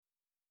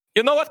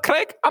You know what,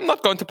 Craig? I'm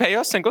not going to pay you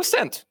a single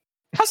cent.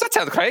 How's that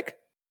sound, Craig?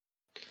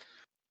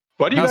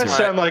 Why do you That's guys right.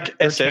 sound like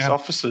SS Yeah.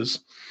 officers?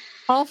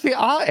 Oh, we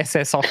are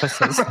SS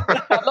officers.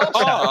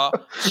 Oh,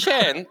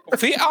 Shane,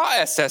 we are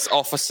SS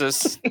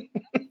officers.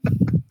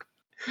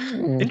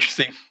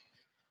 Interesting.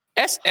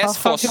 SS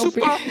for Have you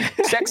super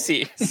been-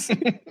 sexy.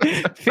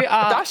 We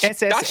are Das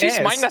ist SSS.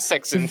 meine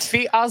Sexen.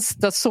 We are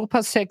the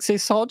super sexy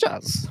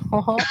soldiers.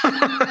 Oh,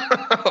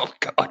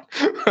 God.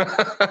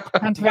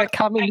 And we're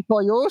coming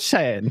for you,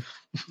 Shane.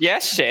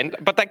 Yes, Shane,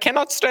 but I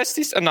cannot stress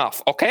this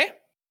enough, okay?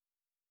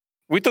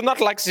 We do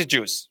not like the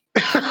Jews.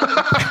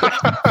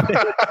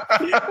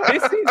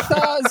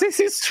 This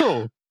is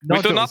true. No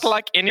We do Jews. not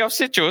like any of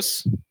the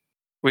juice.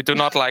 We do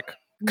not like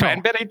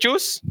cranberry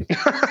juice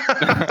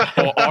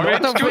or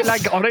orange Don't we juice.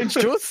 like orange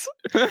juice?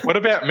 What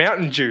about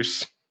mountain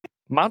juice?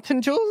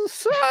 Mountain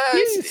juice?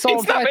 It's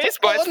not bad,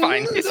 but it's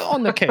fine.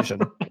 On occasion.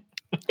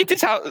 It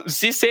is how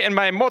they say in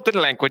my modern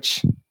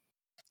language.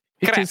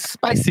 It Crap. is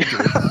spicy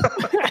juice.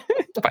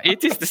 But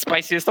it is the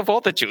spiciest of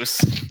all the juice.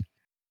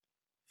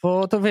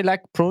 So do we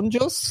like prune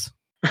juice?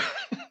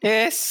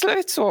 Yes,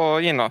 it's all,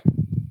 you know.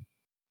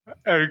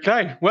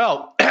 Okay.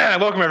 Well,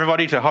 welcome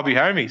everybody to Hobby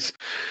Homies.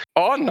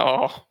 Oh,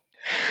 no.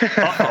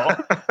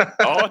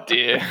 Oh,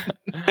 dear.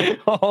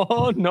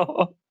 Oh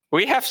no.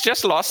 We have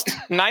just lost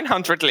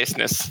 900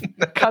 listeners.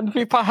 Can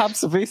we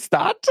perhaps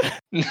restart?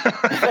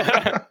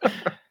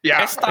 Yeah.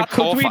 Let's start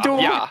Could we over. do,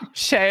 Yeah.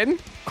 Shane,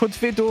 could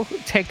we do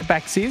take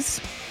backsies?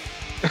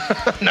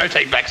 No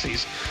take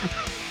backsies.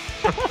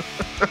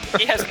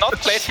 He has not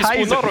played his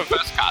Scheiße. Uno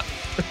reverse card.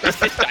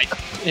 This is right.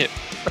 Yeah.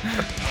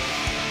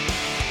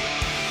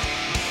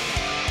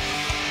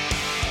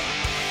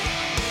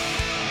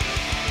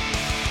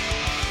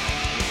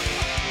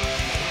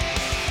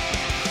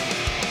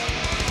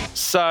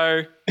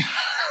 So,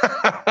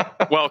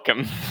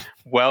 welcome.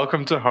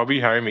 Welcome to Hobby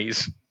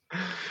Homies.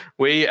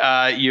 We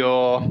are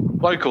your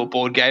local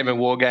board game and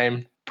war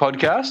game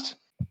podcast.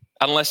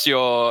 Unless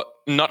you're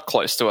not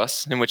close to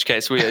us, in which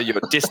case you're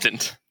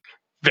distant.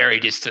 Very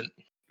distant.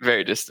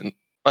 Very distant.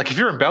 Like if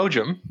you're in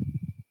Belgium,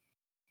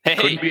 Hey,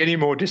 couldn't be any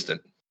more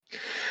distant.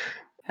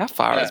 how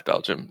far is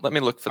Belgium? Let me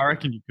look for I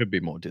reckon you could be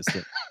more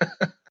distant.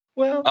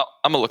 Well, Oh,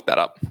 I'm going to look that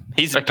up.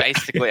 He's Okay.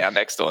 basically our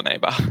next door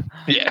neighbor.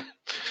 yeah.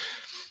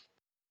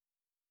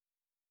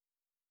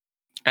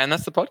 And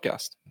that's the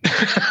podcast.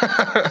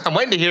 I'm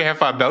waiting to hear how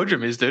far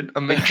Belgium is, dude.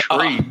 I'm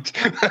intrigued.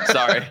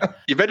 Sorry.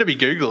 You better be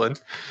Googling.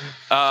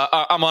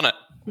 I'm on it.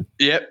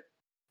 Yep.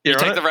 You You're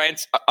take on the it?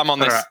 reins. I'm on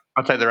this. All right,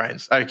 I'll take the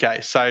reins.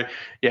 Okay, so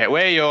yeah,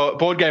 we're your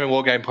board game and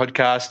war game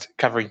podcast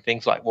covering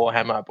things like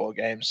Warhammer, board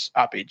games,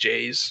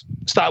 RPGs,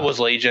 Star Wars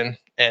Legion,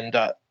 and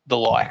the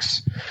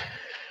likes.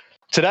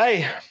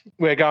 Today,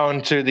 we're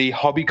going to the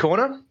hobby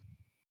corner.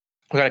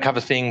 We're going to cover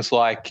things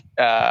like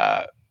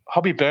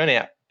hobby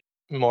burnout,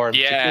 more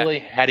Yeah. particularly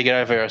how to get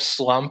over a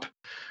slump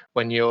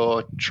when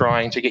you're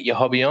trying to get your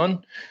hobby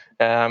on.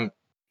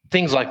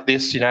 Things like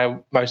this, you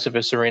know, most of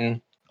us are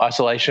in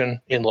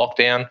isolation, in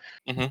lockdown.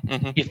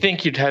 You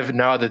think you'd have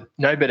no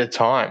better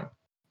time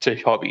to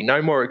hobby,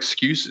 no more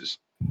excuses,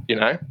 you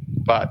know,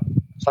 but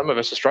some of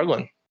us are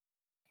struggling.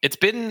 It's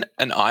been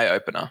an eye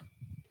opener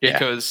Yeah.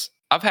 because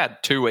I've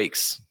had 2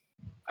 weeks,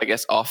 I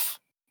guess, off.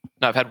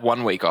 No, I've had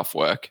 1 week off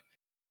work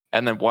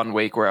and then 1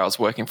 week where I was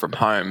working from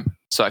home.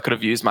 So I could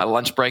have used my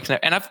lunch breaks.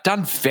 And I've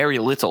done very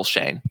little,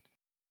 Shane.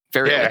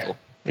 Very Yeah. little.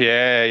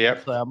 Yeah,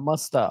 yep. So I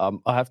must, I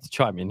have to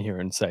chime in here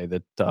and say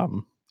that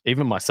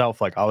even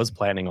myself, like I was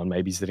planning on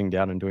maybe sitting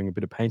down and doing a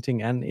bit of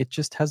painting, and it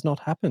just has not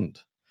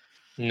happened.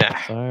 Nah.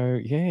 So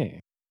yeah,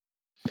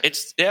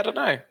 I don't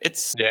know.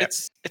 It's Yeah.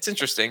 it's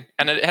interesting.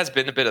 And it has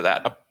been a bit of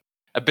that.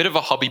 A bit of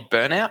a hobby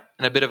burnout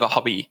and a bit of a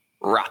hobby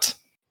rut.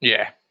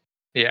 Yeah.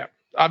 Yeah.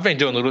 I've been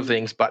doing little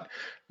things, but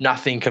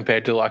nothing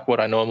compared to like what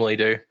I normally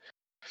do.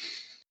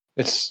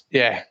 It's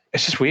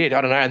just weird.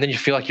 I don't know. And then you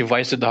feel like you've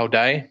wasted the whole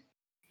day.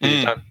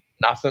 You've done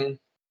nothing.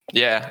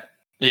 Yeah.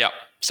 Yeah.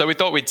 So we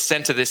thought we'd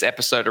center this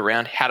episode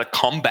around how to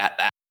combat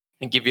that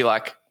and give you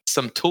like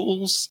some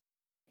tools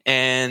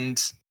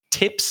and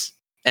tips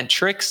and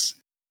tricks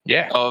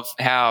Yeah. of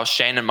how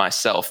Shane and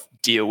myself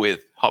deal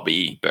with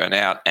hobby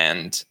burnout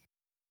and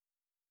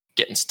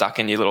getting stuck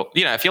in your little,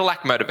 you know, if you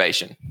lack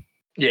motivation,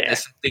 Yeah.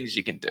 there's some things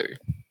you can do.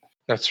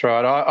 That's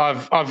right.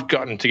 I've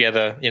gotten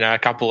together, you know, a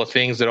couple of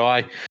things that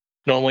I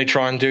normally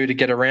try and do to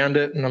get around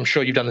it, and I'm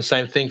sure you've done the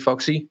same thing,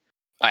 Foxy.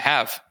 I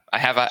have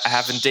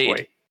indeed.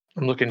 Sweet.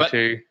 I'm looking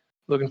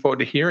forward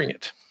to hearing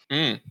it.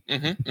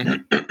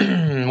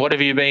 What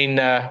have you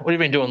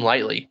been doing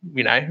lately?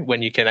 You know,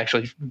 when you can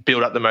actually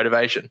build up the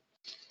motivation.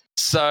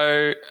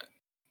 So,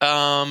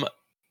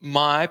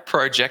 my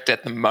project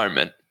at the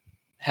moment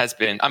has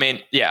been,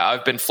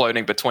 I've been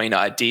floating between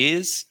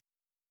ideas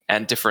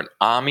and different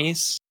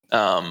armies.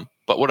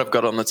 But what I've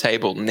got on the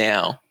table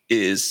now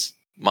is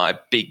my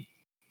big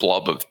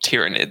blob of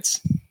Tyranids.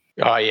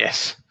 Oh,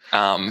 yes.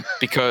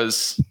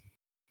 Because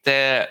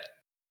they're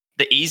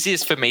the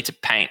easiest for me to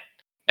paint,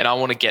 and I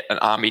want to get an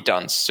army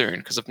done soon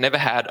because I've never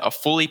had a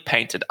fully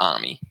painted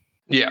army.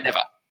 Yeah.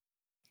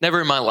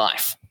 Never in my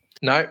life.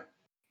 No.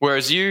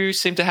 whereas you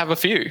seem to have a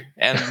few,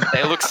 and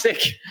they look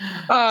sick.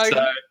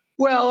 So,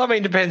 Well, I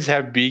mean, depends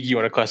how big you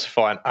want to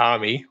classify an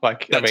army.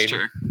 Like, that's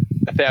true.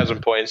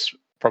 1,000 points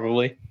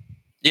probably. I think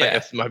Yeah,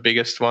 that's my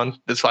biggest one.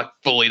 That's like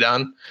fully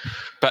done.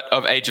 but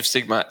of Age of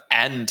Sigma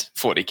and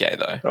 40k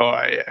though.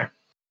 Oh yeah.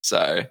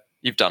 So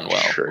you've done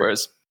well. True.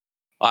 Whereas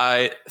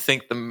I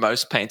think the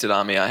most painted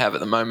army I have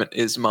at the moment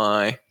is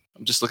I'm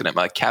just looking at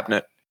my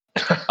cabinet.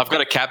 I've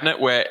got a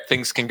cabinet where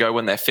things can go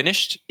when they're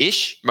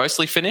finished-ish,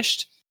 mostly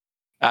finished.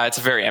 It's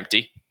very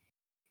empty.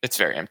 It's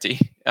very empty.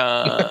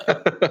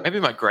 Maybe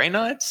my Grey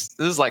Knights.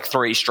 There's like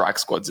 3 strike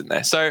squads in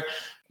there. So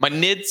my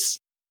Nids,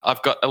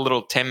 I've got a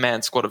little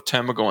 10-man squad of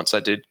Termagants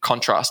I did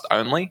contrast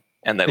only,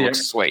 and they look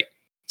sweet.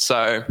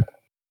 So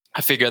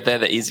I figure they're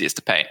the easiest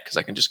to paint because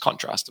I can just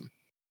contrast them.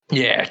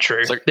 Yeah,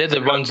 true. So- They're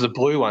the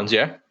blue ones,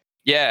 yeah?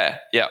 Yeah.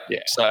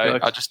 So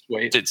That's I just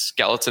sweet. did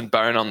skeleton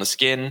bone on the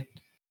skin,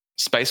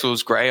 Space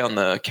Wolves grey on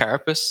the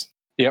carapace,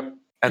 Yep.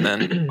 and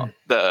then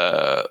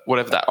the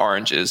whatever that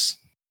orange is.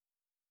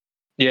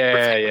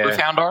 Yeah.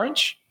 Profound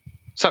orange?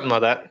 Something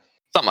like that.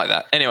 Something like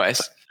that.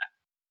 Anyways,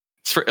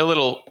 a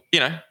little,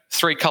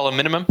 3-color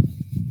minimum.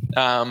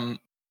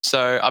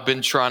 So I've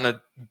been trying to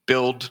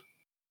build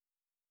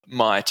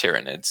my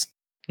Tyranids,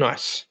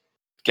 Nice.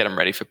 get them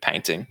ready for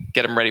painting,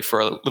 get them ready for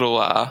a little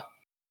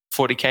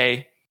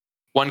 40k,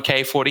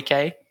 1k,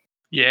 40k,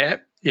 Yeah.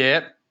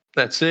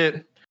 That's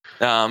it.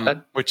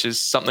 which is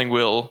something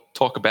we'll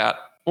talk about.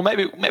 Well,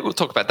 maybe we'll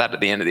talk about that at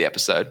the end of the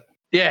episode.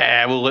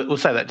 Yeah, we'll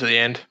say that to the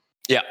end.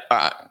 Yeah, all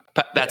right.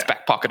 That's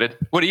back pocketed.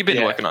 What have you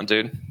been working on,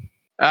 dude?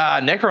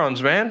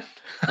 Necrons, man.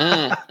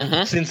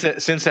 Mm-hmm.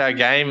 Since our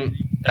game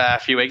a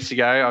few weeks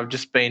ago, I've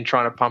just been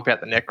trying to pump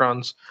out the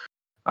Necrons.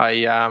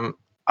 I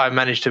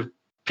managed to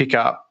pick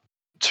up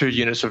 2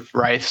 units of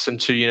Wraiths and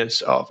 2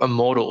 units of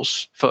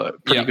Immortals for a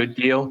pretty good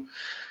deal.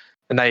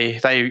 And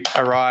they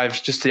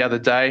arrived just the other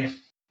day.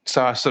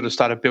 So I sort of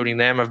started building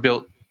them. I've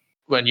built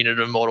 1 unit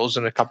of Immortals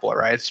and a couple of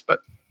Wraiths,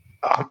 but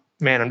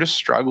man, I'm just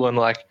struggling.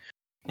 Like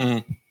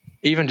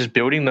even just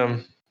building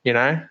them,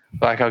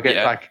 like I'll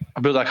get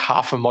I build like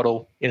half a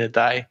model in a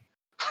day.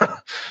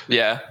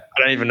 Yeah. I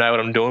don't even know what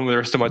I'm doing with the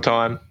rest of my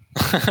time.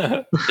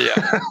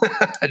 Yeah.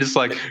 I just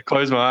like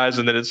close my eyes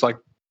and then it's like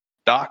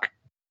dark.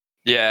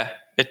 Yeah.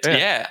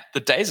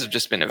 The days have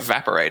just been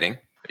evaporating.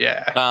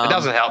 Yeah. It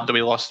doesn't help that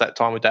we lost that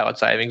time with daylight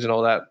savings and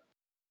all that.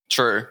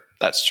 True.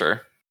 That's true.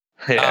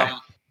 Yeah.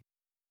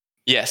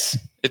 Yes,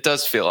 it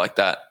does feel like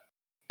that.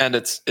 And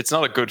it's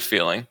not a good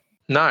feeling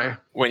No.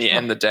 when you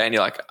end the day and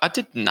you're like, I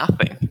did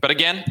nothing. But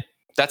again,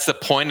 that's the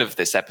point of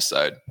this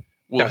episode.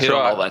 We'll hit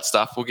on all that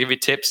stuff. We'll give you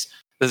tips.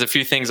 There's a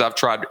few things I've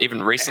tried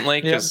even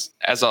recently because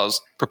as I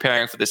was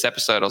preparing for this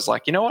episode, I was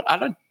like, you know what? I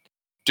don't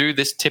do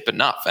this tip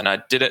enough. And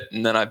I did it,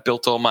 and then I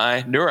built all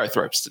my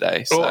neurothropes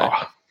today. So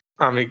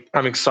I'm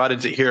excited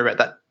to hear about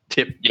that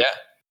tip.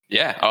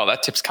 Yeah. Oh,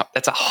 that's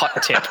a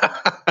hot tip.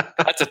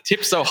 That's a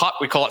tip so hot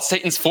we call it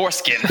Satan's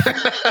foreskin.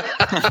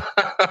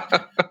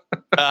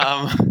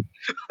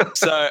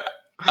 So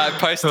I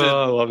posted.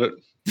 Oh, I love it.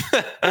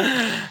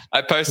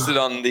 I posted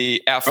on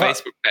our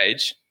Facebook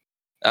page.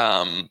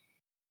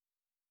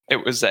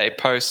 It was a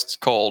post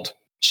called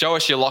 "Show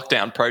Us Your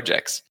Lockdown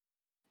Projects."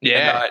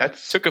 Yeah,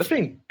 that's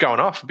been going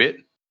off a bit.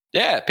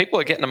 Yeah, people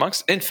are getting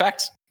amongst. In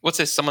fact, what's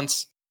this?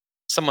 Someone's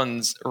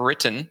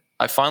written.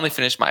 I finally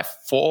finished my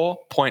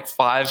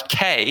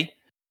 4.5k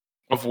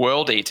of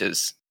World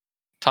Eaters.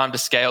 Time to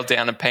scale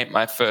down and paint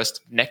my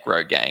first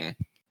Necro gang.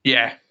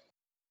 Yeah.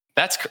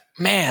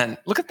 Man,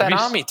 look at that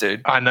army,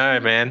 dude. I know,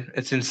 man.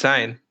 It's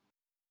insane.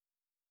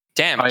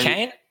 Damn,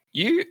 Kane,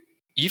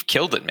 you've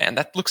killed it, man.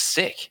 That looks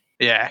sick.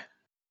 Yeah.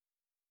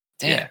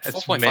 Damn,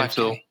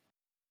 4.5k.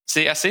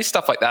 See, I see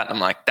stuff like that, and I'm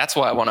like, that's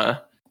why I want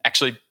to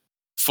actually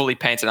fully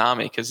paint an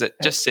army, because it's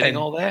just sitting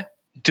all there.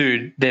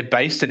 Dude, they're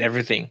based in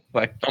everything.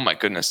 Like, oh my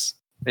goodness.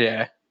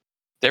 Yeah.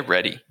 They're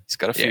ready. He's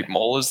got a few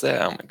maulers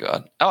there. Oh my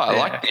god. Oh, I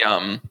like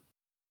the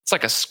it's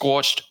like a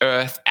scorched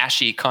earth,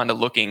 ashy kind of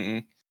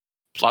looking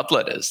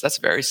bloodletters. That's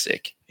very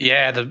sick.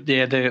 Yeah,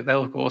 they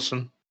look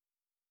awesome.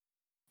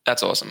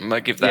 That's awesome. I'm gonna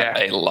give that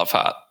a love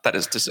heart. That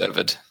is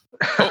deserved.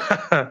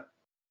 Oh.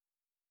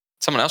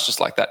 Someone else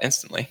just liked that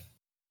instantly.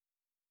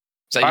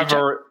 I've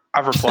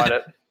replied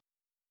it.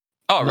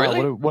 Oh,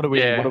 really? What are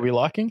we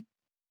liking?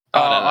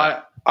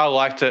 I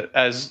liked it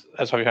as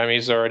Hobby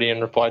Homies already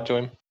and replied to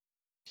him.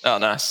 Oh,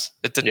 nice.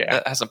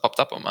 That hasn't popped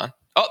up on mine.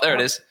 Oh, there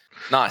it is.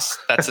 Nice.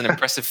 That's an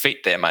impressive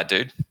feat there, my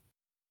dude.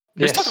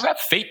 Let's talk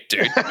about feet,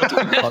 dude.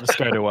 I'll just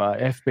go to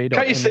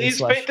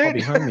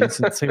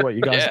fb.me/hobbyhomies and see what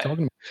you guys are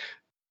talking about.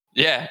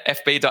 Yeah,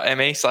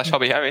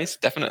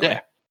 fb.me/hobbyhomies, definitely.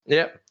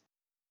 Yeah.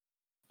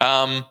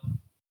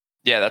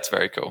 Yeah, that's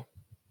very cool.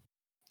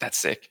 That's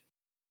sick.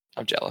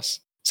 I'm jealous.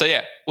 So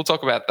yeah, we'll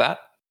talk about that.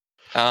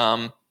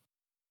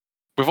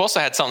 We've also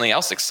had something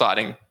else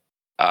exciting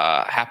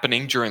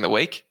happening during the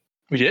week.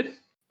 We did?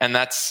 And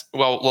that's,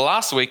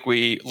 last week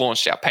we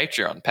launched our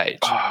Patreon page.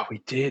 Oh, we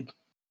did.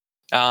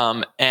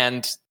 And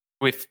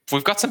we've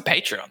got some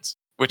Patreons,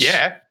 which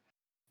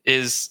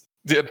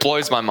it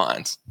blows my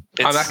mind.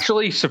 I'm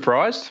actually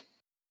surprised.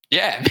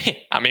 Yeah,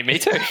 me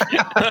too.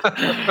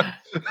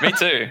 Me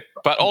too.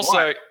 But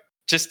also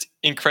just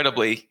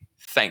incredibly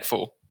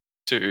thankful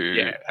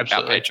to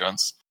our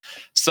patrons.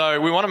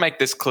 So we want to make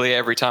this clear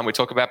every time we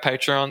talk about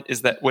Patreon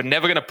is that we're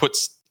never going to put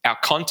our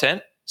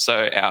content,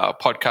 so our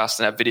podcasts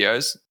and our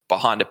videos,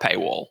 behind a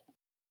paywall.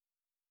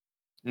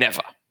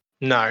 Never.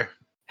 No.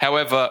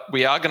 However,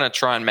 we are going to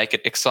try and make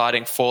it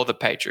exciting for the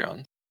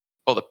Patreon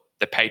or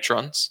the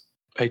patrons.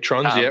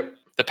 Patrons, yep.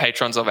 The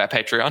patrons of our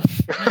Patreon.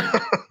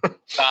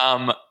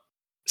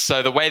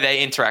 So the way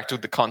they interact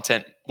with the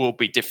content will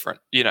be different.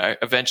 You know,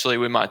 eventually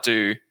we might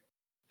do,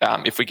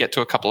 if we get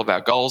to a couple of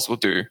our goals, we'll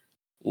do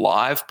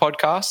live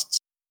podcasts.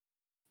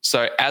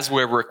 So as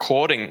we're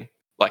recording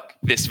like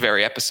this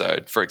very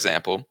episode, for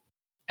example,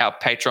 our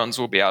patrons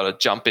will be able to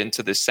jump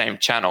into this same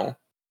channel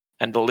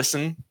and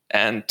listen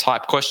and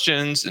type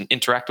questions and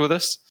interact with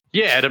us.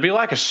 Yeah, it'll be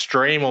like a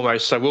stream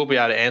almost. So we'll be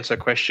able to answer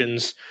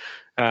questions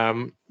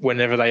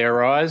whenever they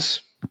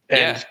arise.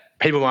 And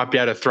people might be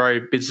able to throw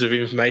bits of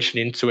information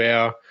into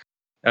our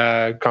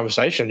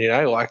conversation, you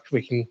know, like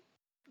we can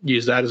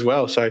use that as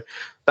well. So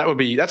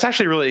that's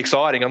actually really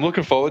exciting. I'm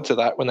looking forward to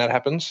that when that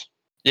happens.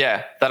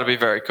 Yeah, that'll be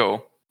very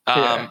cool.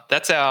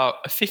 That's our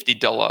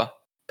 $50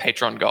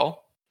 Patreon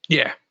goal.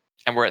 Yeah.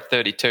 And we're at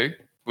 32,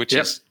 which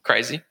is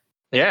crazy.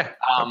 Yeah.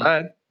 Not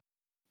bad.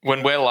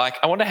 When we're like,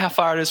 I wonder how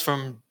far it is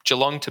from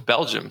Geelong to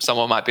Belgium,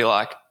 someone might be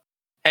like,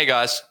 hey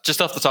guys,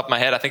 just off the top of my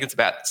head, I think it's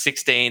about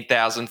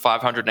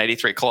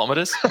 16,583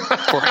 kilometers,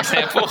 for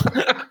example.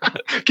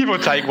 Give or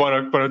take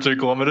one or 2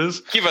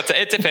 kilometers.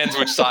 It depends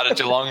which side of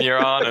Geelong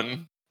you're on.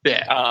 And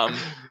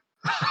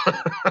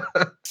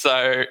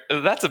so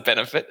that's a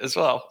benefit as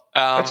well.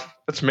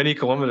 That's many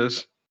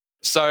kilometers.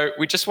 So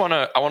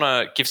I want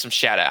to give some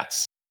shout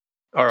outs.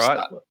 All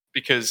right.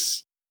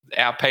 Because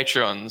our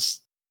patrons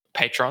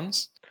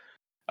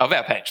of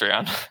our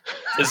Patreon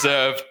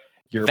deserve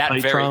your that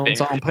very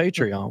thing. On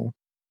Patreon.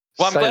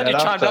 Well, I'm glad you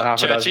chimed up,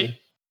 Churchy,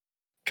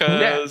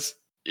 because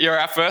you're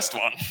our first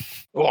one.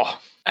 Oh.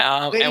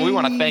 And we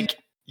want to thank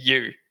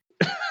you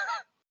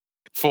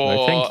for...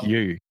 No, thank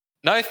you.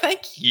 No,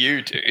 thank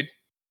you, dude.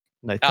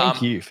 No,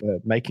 thank you for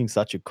making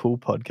such a cool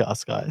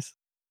podcast, guys.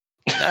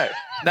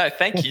 No,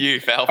 thank you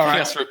for helping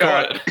us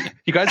record it.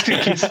 You guys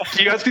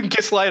can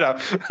kiss later.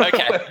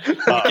 Okay,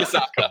 we'll kiss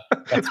after.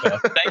 That's fair.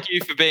 Thank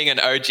you for being an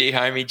OG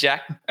homie,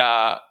 Jack.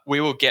 We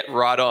will get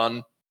right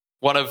on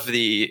one of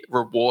the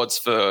rewards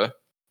for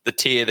the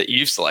tier that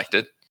you've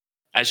selected,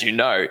 as you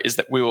know, is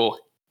that we will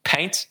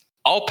paint.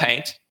 I'll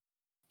paint.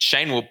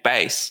 Shane will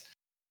base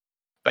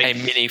a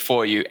mini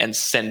for you and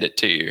send it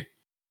to you.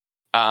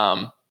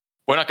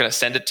 We're not going to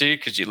send it to you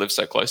because you live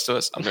so close to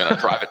us. I'm going to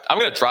drive it. I'm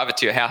going to drive it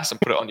to your house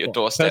and put it on your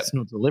doorstep.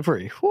 Personal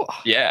delivery. Whew.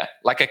 Yeah,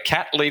 like a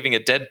cat leaving a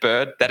dead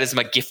bird. That is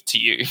my gift to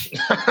you.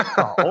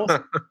 Oh,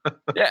 awesome.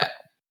 Yeah.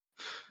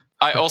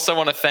 I also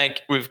want to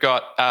thank. We've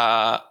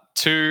got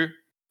 2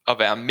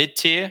 of our mid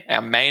tier,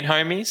 our main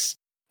homies.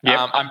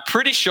 Yep. I'm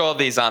pretty sure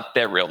these aren't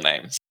their real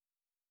names.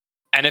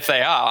 And if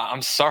they are,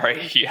 I'm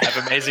sorry. You have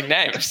amazing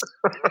names.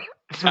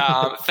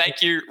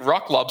 Thank you,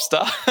 Rock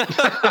Lobster.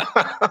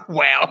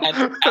 Wow.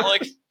 And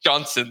Alex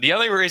Johnson. The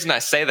only reason I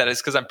say that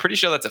is because I'm pretty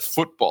sure that's a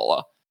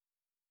footballer.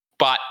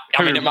 But,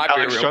 I mean, it might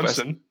be a real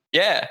person.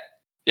 Yeah.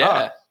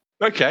 Yeah.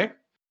 Oh, okay.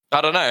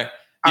 I don't know.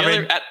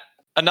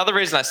 Another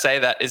reason I say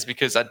that is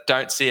because I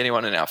don't see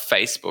anyone in our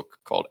Facebook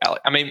called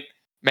Alex. I mean,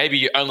 maybe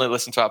you only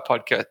listen to our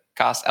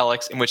podcast,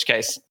 Alex, in which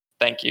case,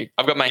 thank you.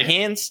 I've got my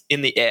hands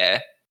in the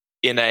air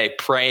in a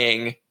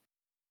praying,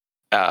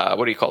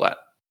 what do you call that?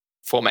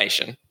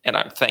 Formation. And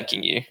I'm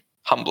thanking you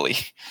humbly.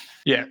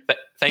 Yeah.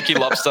 Thank you,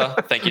 Lobster.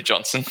 Thank you,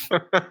 Johnson.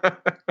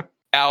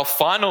 Our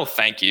final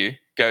thank you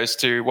goes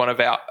to one of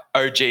our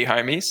OG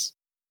homies,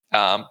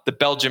 the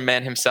Belgian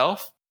man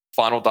himself,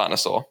 Final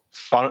Dinosaur.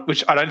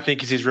 Which I don't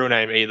think is his real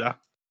name either.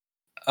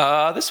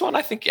 This one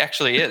I think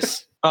actually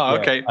is. Oh,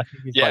 okay. I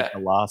think he's like the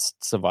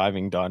last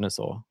surviving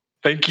dinosaur.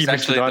 Thank you,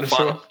 Mr.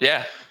 Dinosaur.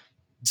 Yeah.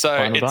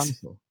 So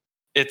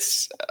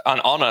it's an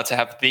honor to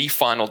have the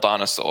Final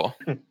Dinosaur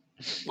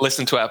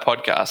listen to our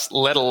podcast,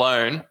 let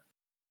alone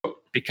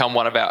become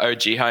one of our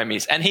OG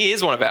homies. And he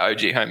is one of our OG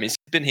homies.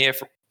 He's been here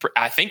for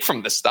I think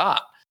from the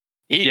start.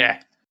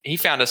 He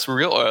found us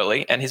real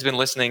early and he's been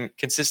listening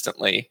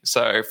consistently.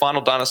 So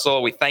Final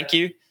Dinosaur, we thank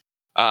you.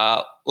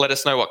 Let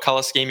us know what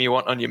color scheme you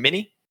want on your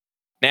mini.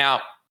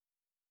 Now,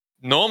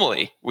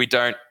 normally we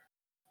don't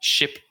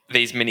ship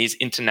these minis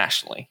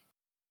internationally.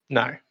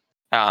 No.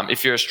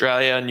 If you're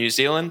Australia, New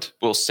Zealand,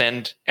 we'll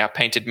send our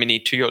painted mini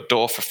to your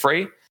door for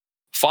free.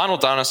 Final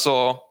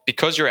Dinosaur,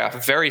 because you're our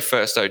very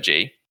first OG,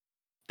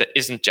 that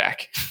isn't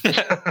Jack,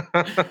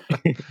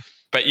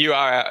 but you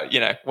are,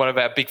 one of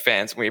our big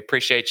fans, and we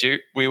appreciate you.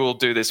 We will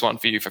do this one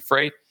for you for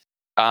free.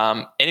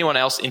 Anyone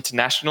else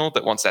international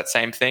that wants that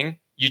same thing,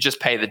 you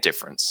just pay the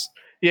difference.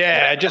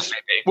 Yeah,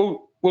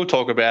 we'll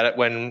talk about it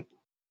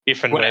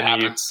if and when it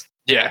happens.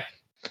 Yeah.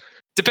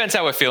 Depends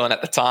how we're feeling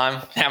at the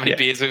time, how many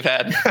beers we've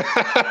had.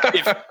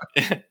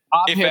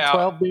 I've had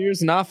 12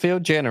 beers and I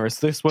feel generous.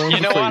 This one, you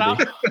know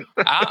what?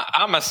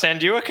 I'm going to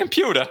send you a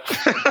computer.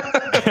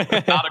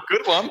 Not a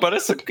good one, but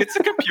it's a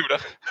computer.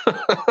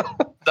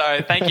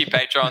 So thank you,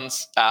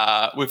 patrons.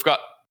 We've got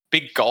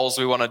big goals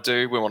we want to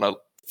do. We want to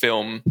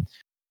film.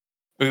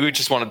 We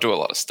just want to do a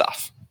lot of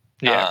stuff.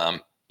 Yeah.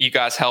 You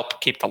guys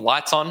help keep the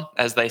lights on,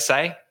 as they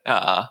say.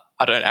 I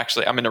don't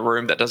actually. I'm in a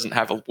room that doesn't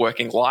have a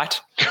working light,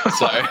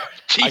 so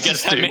I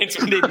guess that means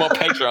we need more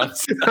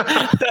patrons.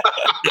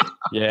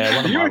 Yeah,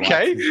 one of You my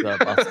okay?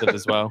 lights is busted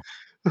as well.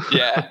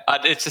 Yeah,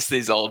 it's just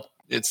these old.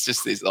 It's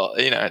just these old.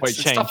 You know, Wait,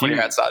 it's Shane, tough when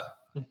you're outside.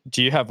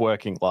 Do you have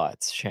working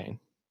lights, Shane?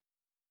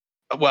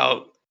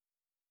 Well,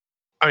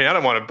 I mean, I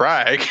don't want to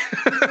brag,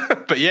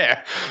 but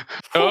yeah.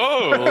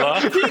 Oh,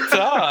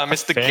 la-di-da,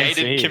 Mr.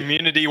 Fancy. Gated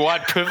Community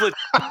Wide Privilege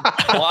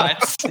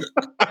Lights.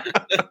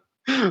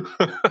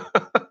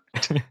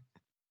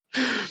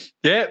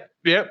 Yep.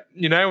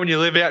 You know, when you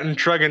live out in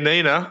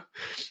Truganina,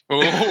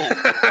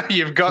 Oh,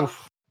 you've got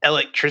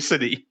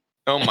electricity.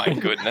 oh my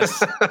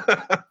goodness!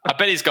 I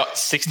bet he's got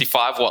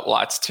 65-watt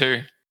lights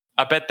too.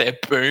 I bet they're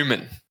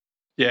booming.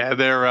 Yeah,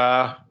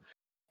 they're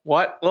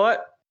what light?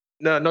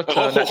 No, not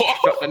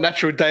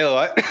natural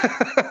daylight.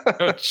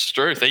 Oh,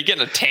 truth. Are you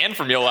getting a tan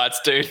from your lights,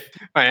 dude?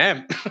 I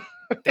am.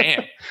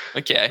 Damn.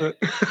 Okay. Look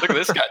at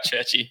this guy,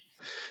 Churchy.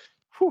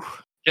 Whew.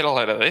 Get a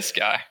load of this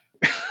guy.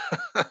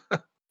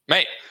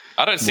 Mate,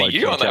 I don't see Low-key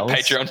you on that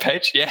jealous. Patreon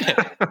page.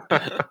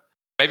 Yeah.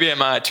 Maybe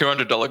my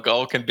 $200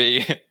 goal can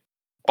be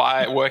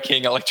buy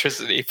working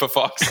electricity for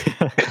Fox.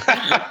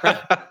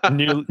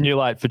 New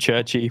light for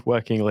Churchy,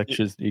 working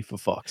electricity for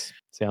Fox.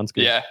 Sounds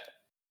good. Yeah.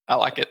 I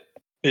like it.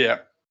 Yeah.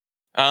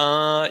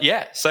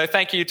 Yeah. So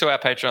thank you to our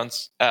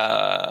patrons.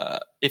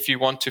 If you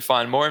want to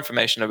find more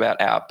information about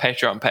our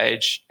Patreon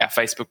page, our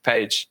Facebook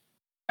page,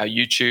 our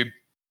YouTube,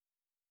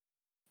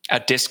 our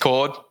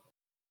Discord,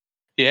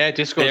 Yeah,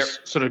 Discord's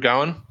sort of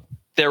going.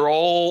 they're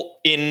all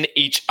in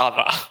each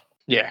other.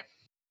 Yeah.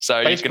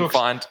 So you can Facebook's-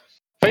 find,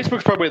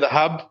 Facebook's probably the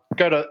hub.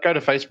 Go to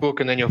Facebook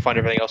and then you'll find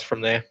everything else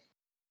from there.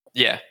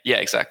 yeah,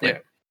 exactly. Yeah.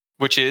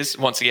 Which is,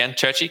 once again,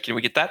 Churchy, can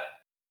we get that?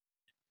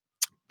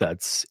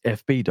 That's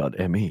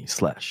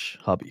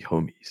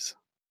fb.me/hobbyhomies.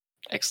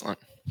 Excellent.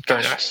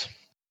 Very Gosh, nice.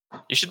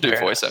 You should do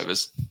Very nice.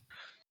 voiceovers.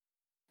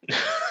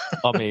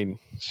 I mean,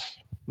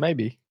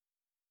 maybe.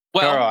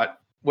 Well, All right.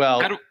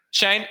 Well,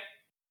 Shane,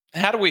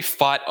 how do we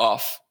fight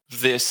off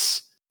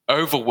this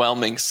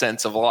overwhelming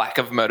sense of lack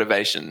of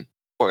motivation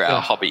for our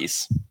Ugh.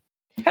 hobbies?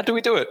 How do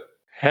we do it?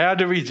 how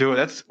do we do it?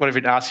 That's what I've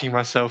been asking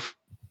myself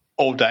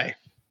all day.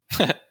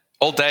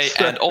 All day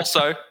and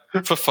also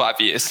for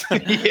 5 years.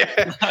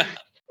 Yeah.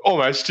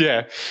 Almost,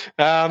 yeah.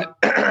 Have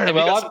you got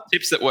Well, some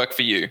tips that work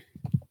for you?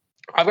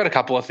 I've got a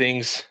couple of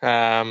things.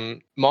 How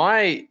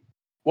I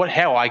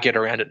get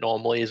around it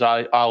normally is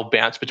I'll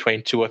bounce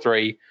between 2 or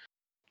 3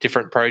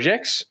 different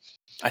projects.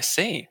 I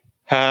see.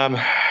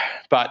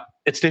 But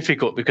it's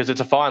difficult because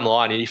it's a fine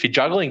line. If you're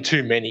juggling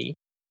too many,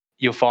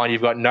 you'll find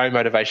you've got no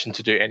motivation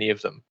to do any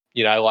of them.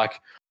 You know, like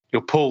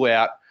you'll pull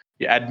out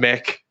your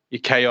AdMech,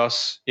 your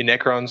Chaos, your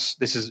Necrons.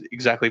 This is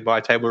exactly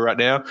my table right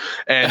now.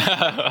 And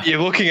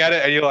you're looking at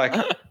it and you're like,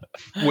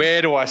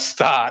 where do I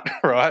start?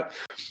 Right?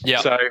 Yeah.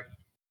 So,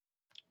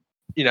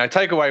 you know,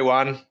 take away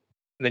 1, and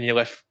then you're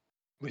left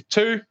with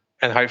 2,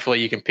 and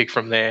hopefully you can pick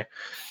from there.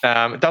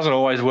 It doesn't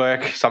always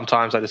work.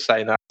 Sometimes I just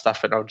say no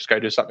stuff and I'll just go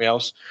do something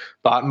else.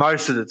 But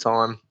most of the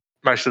time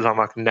I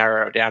can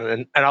narrow it down,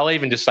 and I'll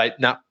even just say,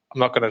 no, I'm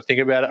not going to think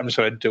about it. I'm just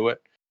going to do it.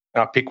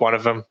 And I'll pick one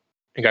of them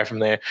and go from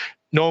there.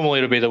 Normally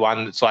it'll be the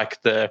one that's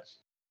like the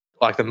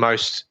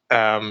most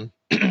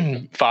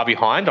far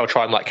behind. I'll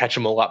try and like catch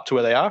them all up to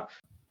where they are.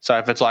 So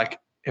if it's like,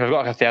 if I've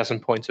got like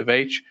 1,000 points of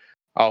each,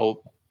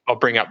 I'll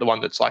bring up the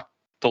one that's like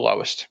the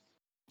lowest.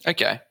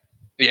 Okay.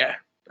 Yeah.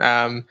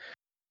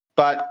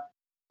 But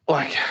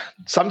like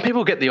some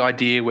people get the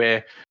idea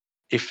where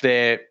if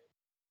they're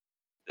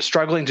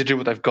struggling to do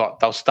what they've got,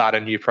 they'll start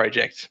a new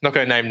project. Not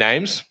going to name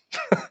names.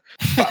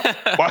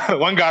 But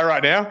one guy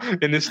right now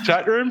in this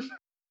chat room,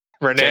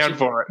 renowned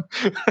for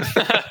it.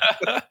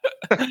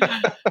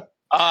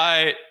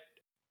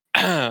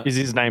 Is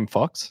his name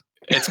Fox?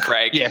 It's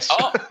Craig. Yes.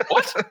 Oh,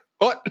 what?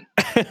 What?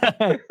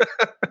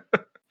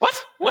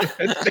 What?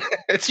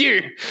 It's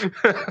you.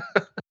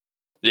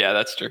 Yeah,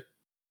 that's true.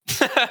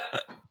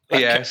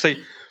 Yeah.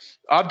 See,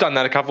 I've done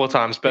that a couple of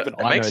times, but Even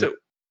I know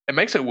it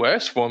makes it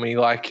worse for me.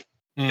 Like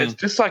it's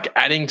just like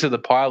adding to the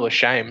pile of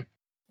shame.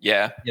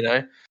 Yeah. You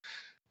know.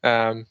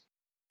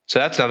 So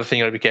that's another thing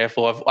you got to be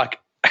careful of. Like,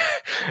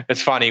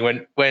 it's funny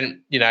when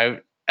you know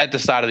at the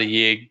start of the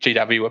year,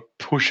 GW were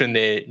pushing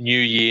their New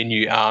Year,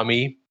 New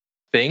Army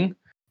thing.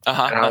 And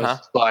I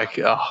was like,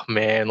 oh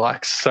man,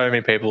 like so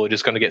many people are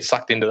just going to get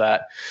sucked into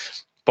that,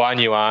 buy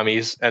new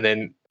armies, and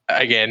then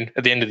again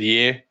at the end of the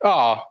year,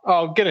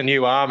 I'll get a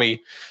new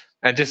army,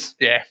 and just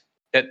it's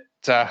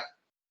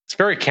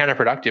very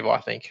counterproductive, I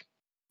think.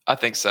 I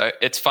think so.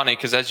 It's funny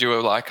because as you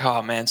were like,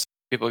 oh man,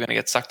 people are going to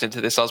get sucked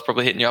into this, I was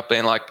probably hitting you up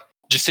being like,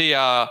 did you see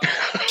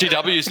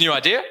GW's new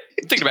idea?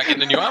 I'm thinking about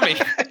getting a new army.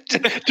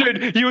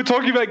 Dude, you were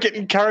talking about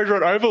getting Carriage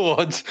Rod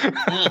Overlords.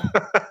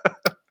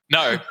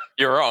 No,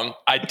 you're wrong.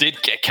 I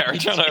did get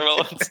Carriage on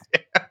Overlords.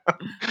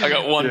 I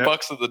got one Yeah.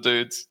 box of the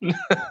dudes.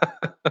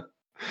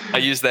 I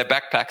used their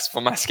backpacks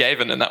for my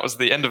Skaven, and that was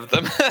the end of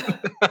them.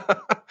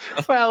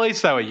 Well, at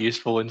least they were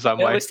useful in some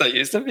At way. least I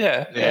used them.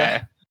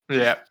 Yeah.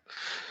 Yeah.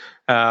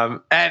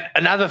 And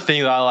another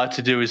thing that I like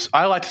to do is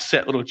I like to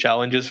set little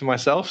challenges for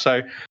myself.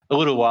 So a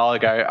little while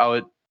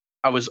ago,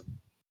 I was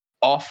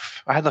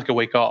off. I had like a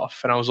week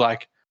off, and I was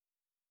like,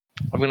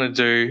 I'm gonna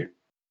do.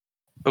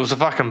 It was a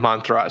fucking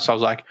month, right? So I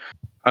was like,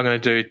 I'm gonna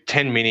do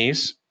 10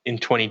 minis in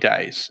 20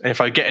 days, and if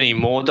I get any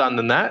more done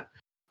than that,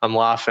 I'm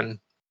laughing.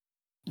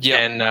 Yeah.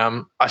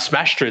 And I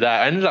smashed through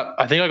that.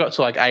 I think I got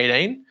to like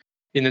 18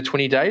 in the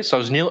 20 days. So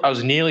I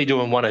was nearly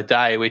doing one a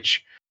day,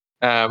 which,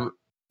 you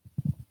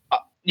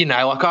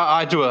know, like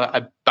I do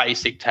a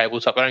basic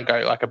tabletop. I don't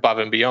go like above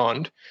and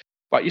beyond,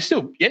 but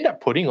you end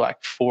up putting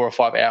like 4 or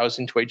 5 hours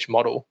into each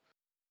model.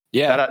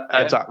 Yeah. That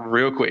adds up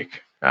real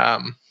quick.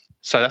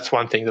 So that's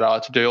one thing that I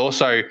like to do.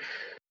 Also,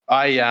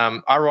 I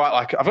write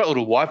like I've got a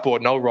little whiteboard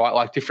and I'll write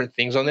like different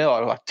things on there,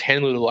 like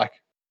 10 little like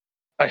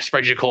I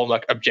suppose you call them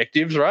like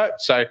objectives, right?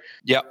 So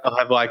I'll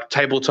have like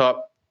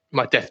tabletop,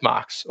 my death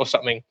marks or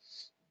something.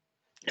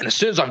 And as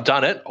soon as I've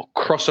done it, I'll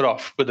cross it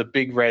off with a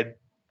big red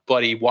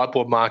bloody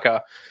whiteboard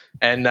marker.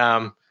 And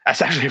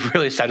that's actually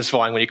really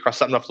satisfying when you cross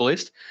something off the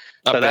list.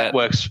 So that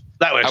works.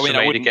 That works for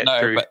me to get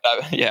through. But,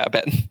 I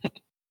bet.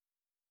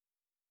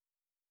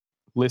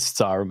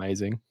 Lists are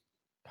amazing.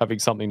 Having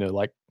something to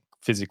like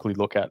physically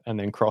look at and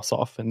then cross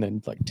off and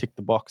then like tick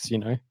the box, you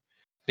know?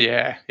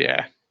 Yeah.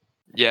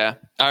 Yeah.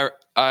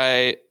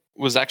 I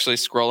was actually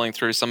scrolling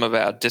through some of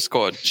our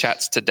Discord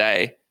chats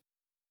today,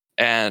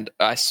 and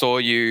I saw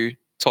you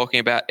talking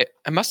about it.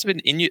 It must have been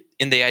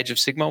in the Age of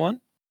Sigmar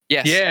one.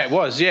 Yes. Yeah, it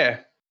was. Yeah.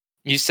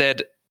 You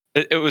said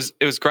it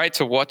was great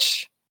to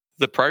watch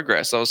the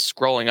progress. I was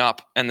scrolling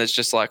up, and there's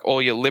just like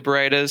all your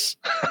liberators.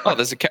 Oh,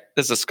 there's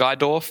a Sky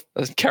Dwarf.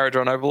 There's a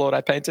Caradron Overlord I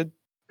painted.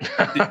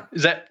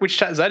 Which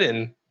chat is that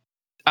in?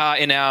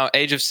 In our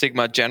Age of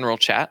Sigmar general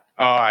chat.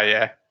 Oh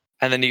yeah.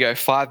 And then you go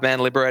 5-man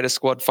Liberator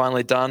squad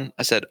finally done.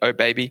 I said, oh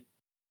baby.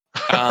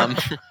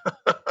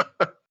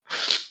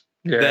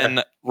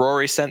 Then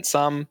Rory sent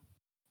some.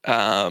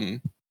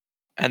 And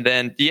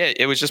then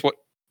it was just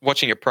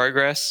watching your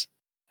progress.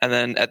 And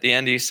then at the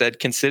end you said,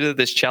 consider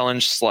this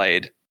challenge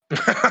slayed.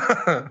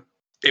 It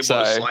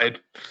was slayed.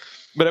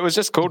 But it was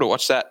just cool to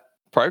watch that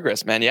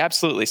progress, man.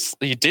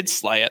 You did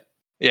slay it.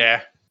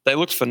 Yeah. They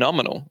looked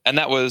phenomenal. And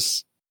that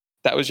was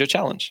your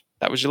challenge.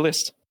 That was your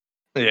list.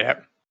 Yeah.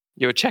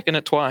 You were checking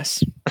it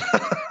twice.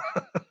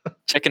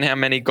 Checking how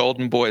many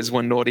golden boys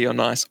were naughty or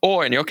nice.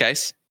 Or in your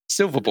case,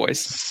 silver boys.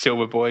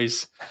 Silver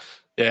boys.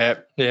 Yeah.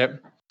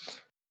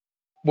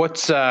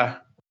 What's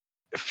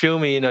fill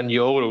me in on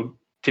your little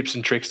tips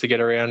and tricks to get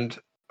around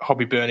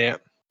hobby burnout?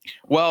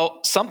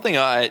 Well, something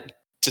I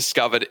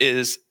discovered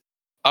is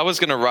I was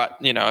going to write,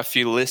 a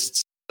few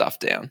lists stuff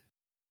down.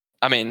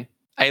 I mean,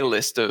 a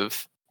list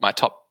of my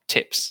top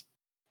tips.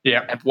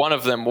 Yeah. And one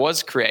of them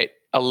was create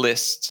a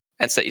list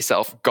and set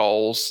yourself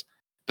goals.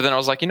 But then I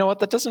was like, you know what?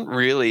 That doesn't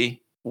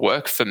really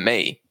work for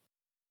me.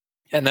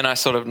 And then I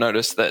sort of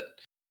noticed that,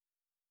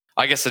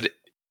 I guess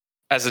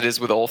as it is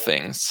with all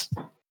things,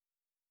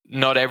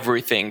 not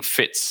everything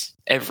fits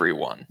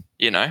everyone,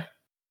 Yeah,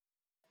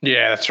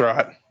 that's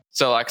right.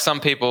 So like some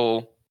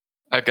people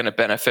are going to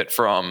benefit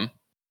from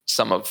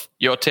some of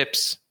your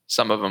tips.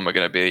 Some of them are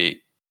going to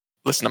be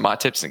listen to my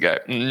tips and go,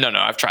 no,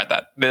 I've tried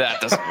that. That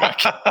doesn't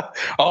work.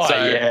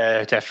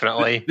 Yeah,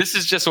 definitely. This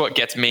is just what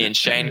gets me and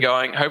Shane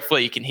going.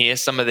 Hopefully you can hear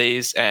some of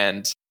these,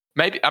 and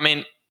maybe,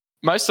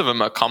 most of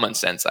them are common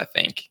sense, I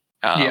think.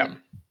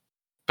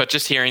 But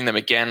just hearing them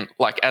again,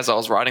 like as I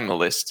was writing the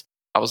list,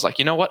 I was like,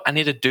 you know what? I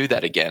need to do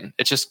that again.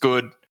 It's just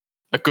a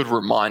good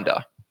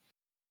reminder.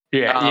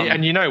 Yeah,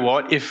 and you know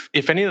what? If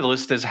any of the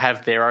listeners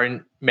have their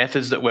own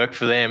methods that work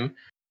for them,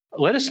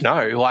 let us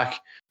know. Like,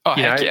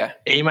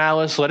 email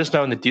us, let us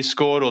know in the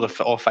Discord or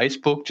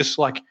Facebook. Just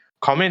like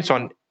comments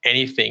on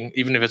anything,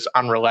 even if it's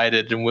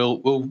unrelated, and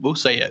we'll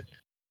see it.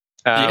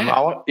 I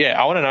want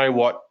to know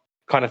what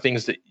kind of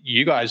things that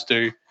you guys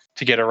do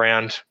to get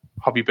around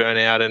hobby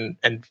burnout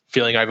and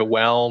feeling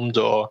overwhelmed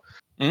or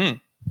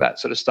that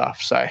sort of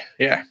stuff. So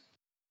yeah,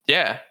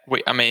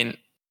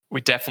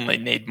 we definitely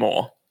need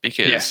more,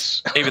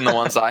 because even the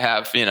ones I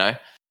have,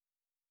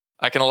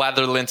 I can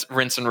lather,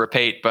 rinse and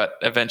repeat, but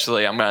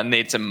eventually I'm gonna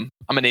need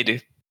to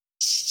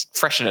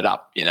freshen it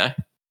up,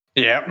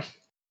 Yeah.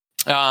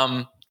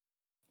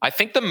 I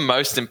think the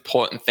most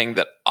important thing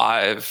that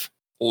I've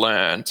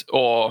learned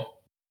or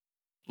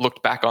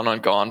looked back on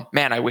and gone,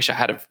 man, I wish I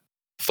had have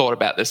thought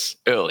about this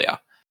earlier.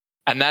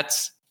 And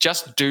that's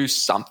just do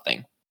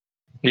something.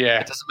 Yeah.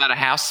 It doesn't matter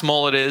how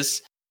small it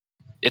is.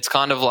 It's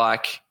kind of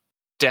like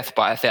death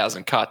by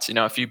 1,000 cuts.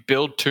 If you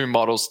build 2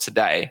 models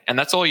today and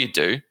that's all you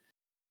do,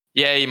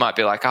 you might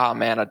be like, oh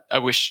man, I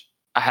wish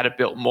I had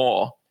built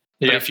more.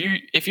 Yeah. But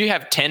if you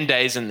have 10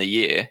 days in the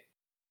year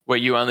where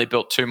you only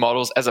built 2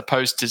 models as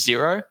opposed to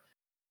 0,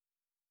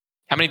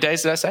 how many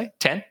days did I say?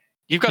 10?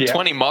 You've got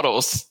 20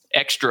 models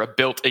extra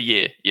built a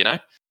year, Yeah.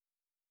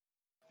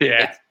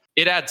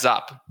 It adds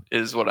up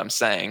is what I'm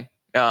saying.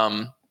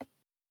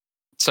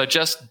 So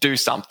just do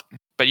something.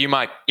 But you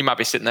might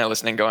be sitting there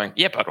listening going,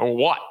 yeah, but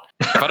what?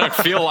 If I don't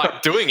feel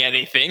like doing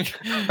anything,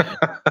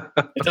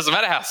 it doesn't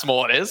matter how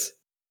small it is.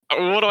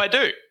 What do I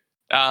do?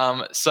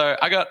 So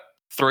I got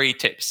 3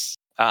 tips,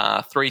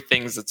 3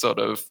 things that sort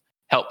of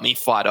help me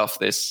fight off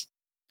this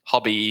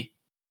hobby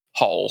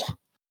hole.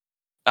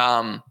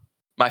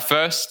 My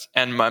first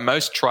and my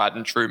most tried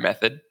and true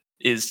method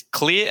is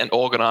clear and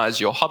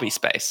organize your hobby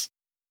space.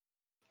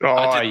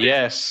 Oh,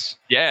 yes.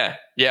 Yeah.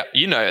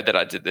 You know that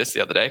I did this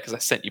the other day because I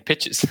sent you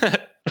pictures.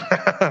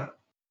 I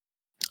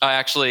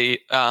actually,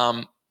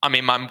 my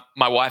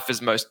wife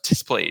is most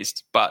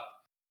displeased, but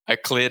I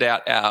cleared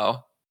out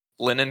our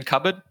linen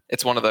cupboard.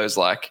 It's one of those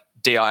like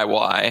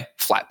DIY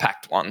flat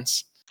packed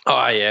ones.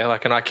 Oh, yeah,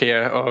 like an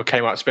IKEA or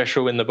Kmart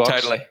special in the box.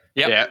 Totally.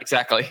 Yep, yeah,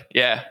 exactly.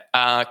 Yeah.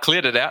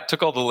 Cleared it out,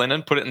 took all the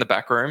linen, put it in the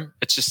back room.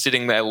 It's just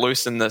sitting there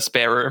loose in the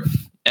spare room.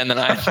 And then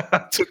I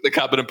took the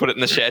cupboard and put it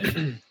in the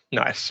shed.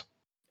 Nice.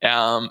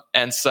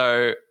 And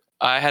so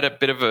I had a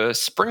bit of a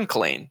spring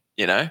clean,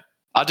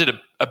 I did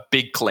a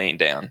big clean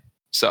down.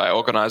 So I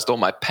organized all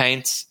my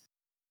paints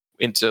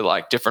into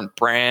like different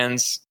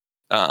brands,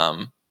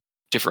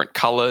 different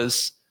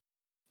colors.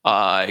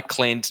 I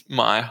cleaned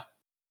my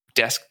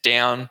desk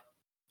down.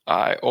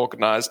 I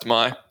organized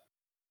my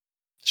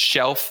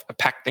shelf. I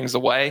packed things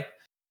away.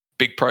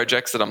 Big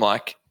projects that I'm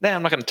like,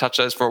 I'm not going to touch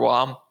those for a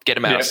while. Get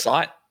them out of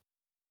sight.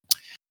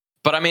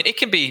 But I mean, it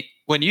can be,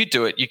 when you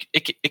do it,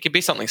 it can be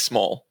something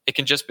small. It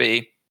can just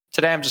be,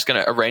 today I'm just going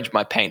to arrange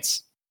my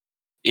paints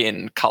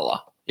in color,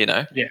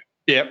 Yeah.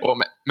 Yeah. Or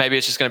maybe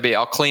it's just going to be,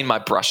 I'll clean my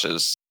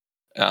brushes.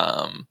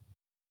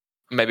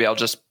 Maybe I'll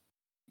just,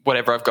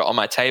 whatever I've got on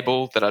my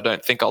table that I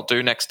don't think I'll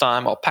do next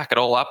time, I'll pack it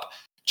all up,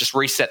 just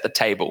reset the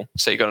table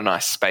so you've got a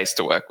nice space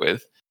to work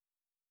with.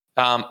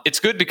 It's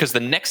good because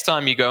the next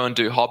time you go and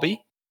do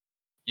hobby,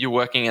 you're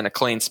working in a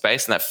clean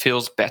space and that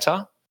feels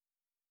better.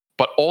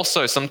 But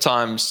also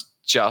sometimes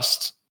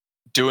just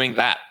doing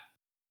that,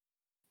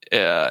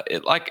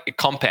 it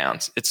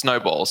compounds, it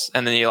snowballs,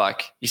 and then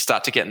you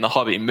start to get in the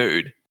hobby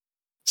mood.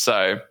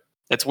 So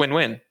it's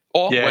win-win.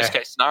 Or worst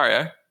case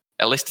scenario,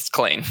 at least it's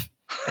clean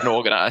and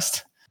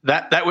organized.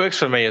 That works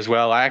for me as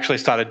well. I actually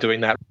started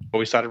doing that before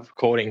we started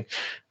recording.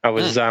 I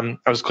was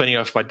cleaning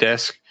off my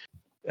desk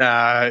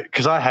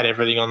because I had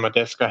everything on my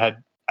desk. I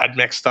had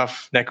AdMech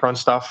stuff, Necron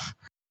stuff.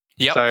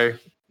 Yep. So I'm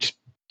just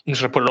going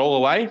to put it all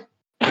away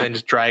and then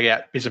just drag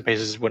out bits and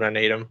pieces when I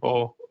need them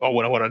or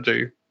when I want to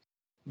do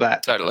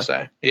that. Totally.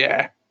 So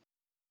yeah.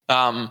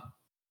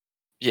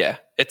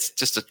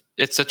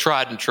 It's a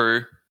tried and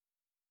true.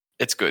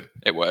 It's good.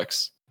 It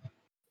works.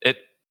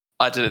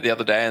 I did it the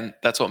other day, and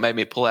that's what made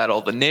me pull out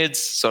all the NIDs,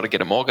 sort of get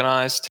them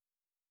organized.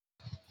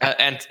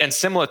 And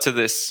similar to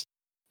this,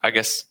 I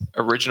guess,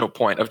 original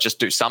point of just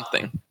do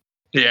something.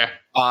 Yeah.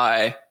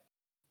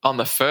 On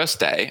the first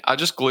day, I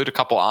just glued a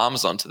couple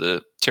arms onto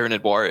the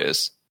Tyranid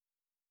Warriors.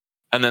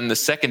 And then the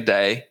second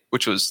day,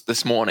 which was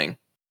this morning,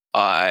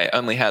 I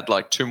only had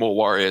like 2 more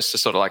Warriors to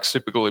sort of like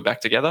super glue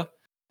back together.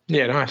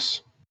 Yeah,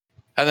 nice.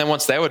 And then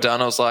once they were done,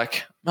 I was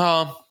like,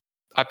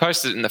 I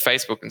posted it in the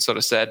Facebook and sort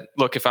of said,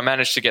 look, if I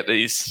manage to get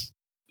these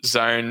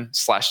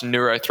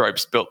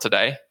Zone/Neurothropes built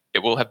today, it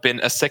will have been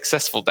a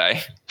successful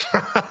day.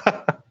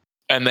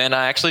 And then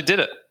I actually did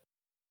it.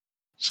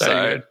 So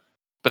good.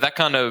 But that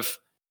kind of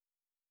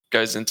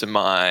goes into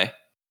my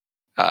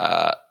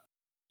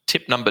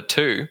tip number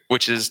 2,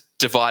 which is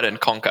divide and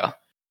conquer.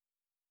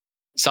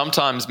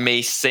 Sometimes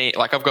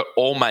I've got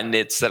all my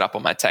NIDs set up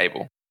on my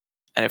table.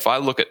 And if I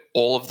look at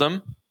all of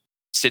them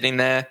sitting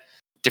there,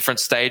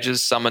 different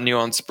stages, some are new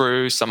on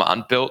sprue, some are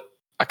unbuilt,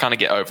 I kind of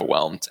get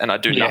overwhelmed and I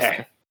do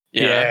nothing.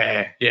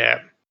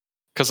 Yeah.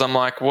 Because I'm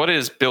like, what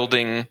is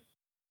building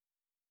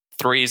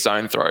 3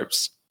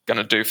 Zoanthropes going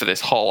to do for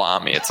this whole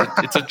army? It's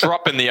a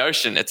drop in the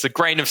ocean. It's a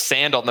grain of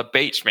sand on the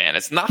beach, man.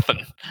 It's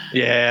nothing.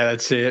 Yeah,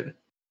 that's it.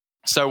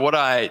 So what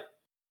I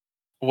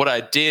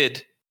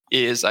did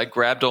is I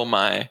grabbed all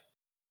my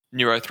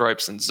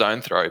Neurothropes and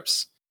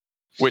Zoanthropes,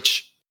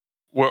 which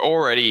were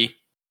already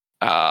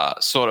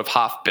sort of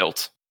half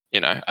built.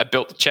 I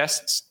built the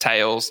chests,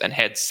 tails, and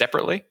heads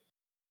separately.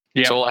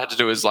 Yeah. So all I had to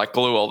do is like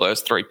glue all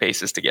those 3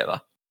 pieces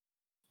together.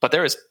 But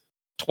there is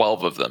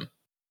 12 of them.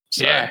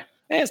 So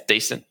it's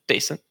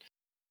decent.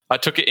 I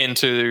took it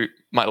into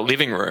my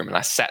living room and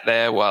I sat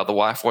there while the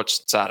wife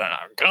watched, I don't know,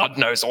 God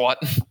knows what.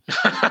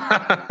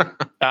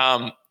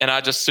 And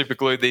I just super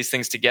glued these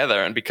things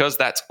together. And because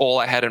that's all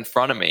I had in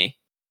front of me,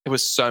 it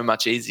was so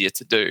much easier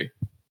to do.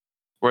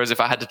 Whereas if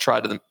I had to try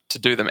to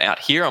do them out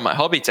here on my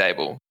hobby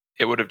table,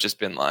 it would have just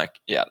been like,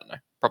 I don't know,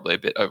 probably a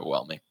bit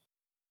overwhelming.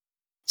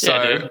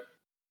 So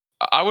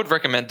I would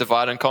recommend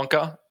divide and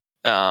conquer.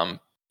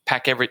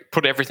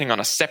 Put everything on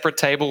a separate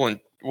table and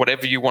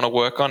whatever you want to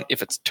work on.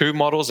 If it's 2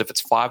 models, if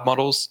it's 5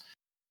 models,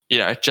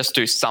 just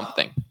do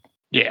something.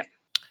 Yeah.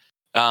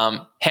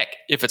 Heck,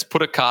 if it's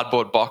put a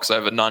cardboard box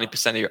over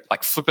 90% of your,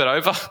 like flip it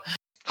over,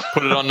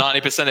 put it on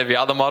 90% of your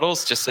other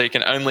models just so you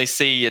can only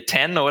see your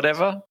 10 or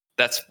whatever.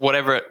 That's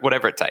whatever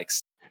it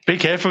takes. Be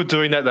careful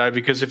doing that though,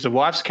 because if the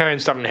wife's carrying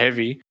something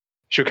heavy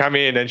she'll come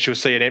in and she'll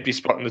see an empty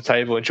spot on the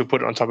table and she'll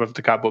put it on top of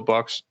the cardboard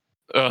box.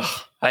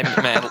 Ugh, hey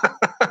man,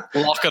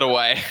 lock it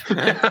away.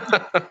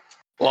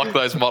 Lock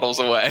those models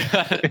away.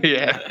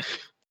 Yeah.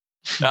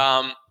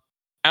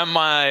 And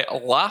my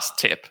last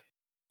tip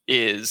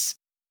is,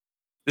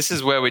 this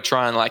is where we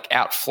try and like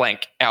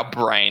outflank our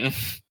brain.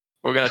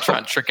 We're going to try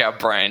and trick our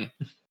brain.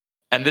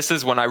 And this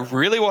is when I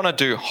really want to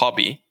do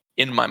hobby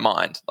in my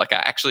mind. Like I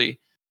actually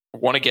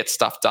want to get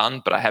stuff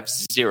done, but I have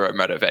zero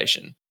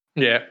motivation.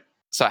 Yeah.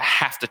 So I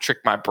have to trick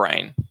my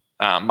brain.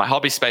 My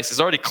hobby space is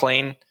already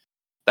clean.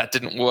 That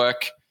didn't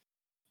work.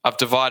 I've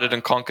divided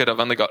and conquered. I've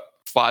only got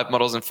 5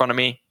 models in front of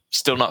me.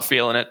 Still not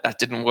feeling it. That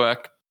didn't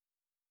work.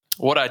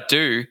 What I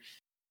do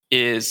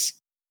is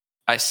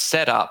I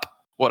set up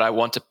what I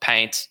want to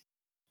paint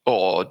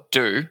or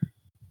do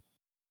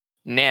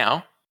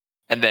now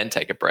and then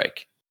take a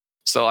break.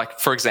 So like,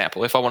 for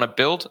example, if I want to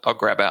build, I'll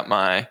grab out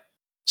my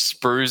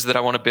sprues that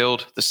I want to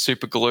build, the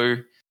super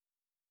glue,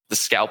 the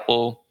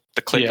scalpel,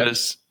 the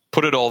clippers,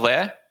 put it all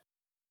there,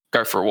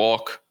 go for a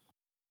walk.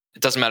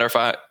 It doesn't matter if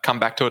I come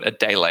back to it a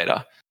day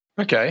later.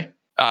 Okay.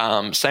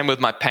 Same with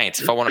my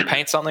paints. If I want to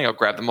paint something, I'll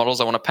grab the models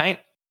I want to paint,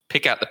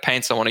 pick out the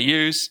paints I want to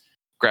use,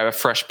 grab a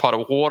fresh pot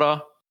of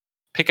water,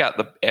 pick out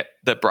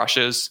the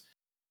brushes,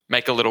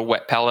 make a little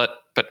wet palette,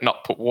 but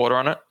not put water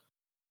on it.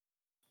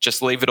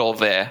 Just leave it all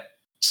there.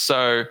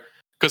 So,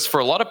 because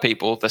for a lot of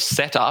people, the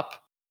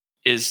setup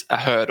is a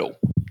hurdle.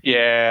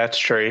 Yeah, that's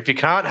true. If you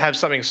can't have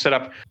something set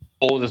up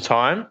all the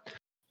time,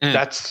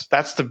 that's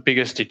the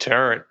biggest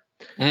deterrent.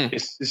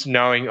 Is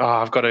knowing,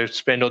 I've got to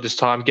spend all this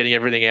time getting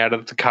everything out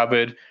of the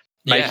cupboard,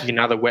 making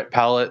another wet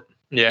palette.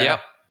 Yeah.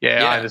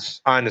 I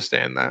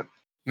understand that.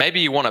 Maybe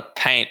you want to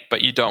paint,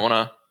 but you don't want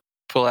to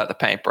pull out the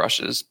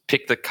paintbrushes,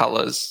 pick the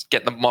colors,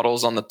 get the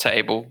models on the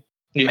table,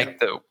 make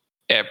the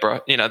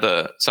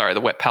airbrush,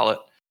 the wet palette,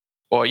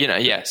 or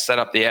set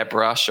up the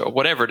airbrush or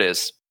whatever it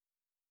is.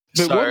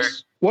 But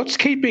what's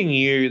keeping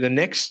you the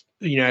next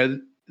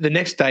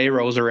day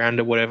rolls around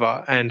or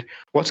whatever, and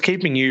what's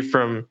keeping you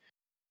from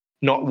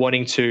not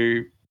wanting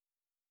to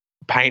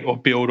paint or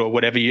build or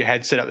whatever you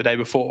had set up the day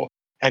before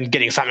and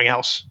getting something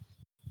else?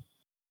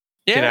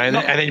 Yeah, and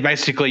then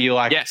basically you're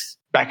like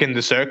back in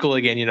the circle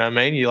again. You know what I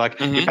mean? You're like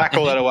you pack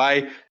all that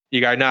away.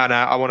 You go, no,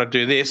 I want to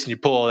do this, and you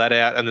pull all that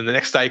out, and then the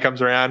next day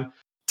comes around.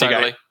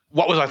 Totally. You go,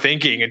 what was I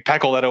thinking? And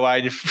pack all that away,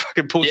 and you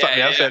fucking pull something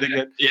else out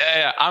again.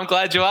 Yeah. I'm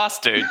glad you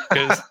asked, dude,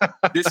 because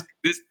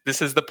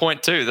this is the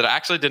point too that I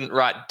actually didn't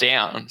write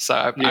down, so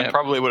I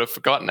probably would have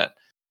forgotten it.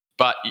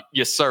 But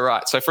you're so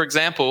right. So, for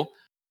example,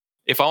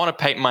 if I want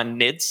to paint my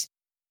NIDs,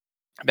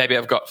 maybe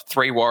I've got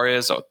 3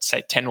 warriors or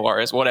say 10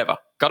 warriors, whatever.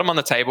 Got them on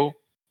the table,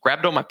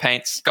 grabbed all my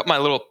paints, got my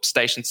little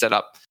station set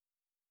up,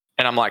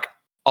 and I'm like,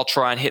 I'll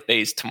try and hit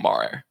these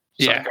tomorrow.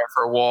 So I go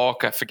for a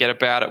walk, I forget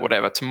about it,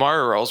 whatever.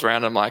 Tomorrow rolls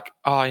around, I'm like,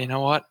 oh, you know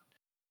what?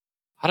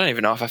 I don't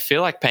even know if I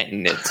feel like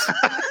painting NIDs.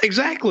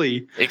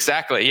 Exactly,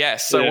 yeah.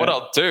 So what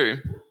I'll do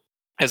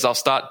is I'll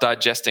start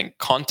digesting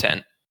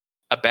content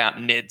about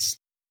NIDs.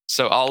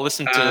 So I'll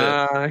listen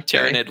to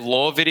Tyranid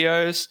lore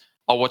videos.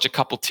 I'll watch a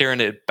couple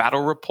Tyranid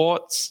battle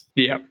reports.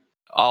 Yeah.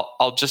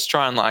 I'll just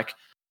try and like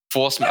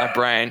force my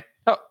brain.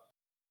 Oh,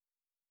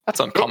 that's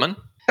uncommon.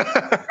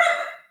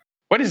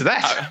 What is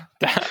that?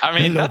 I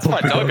mean, that's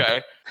my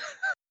doggo.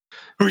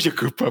 Who's your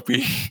good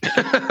puppy?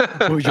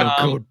 Who's your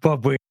good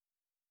puppy?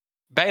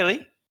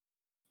 Bailey?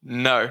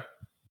 No.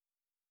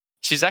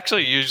 She's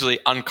actually usually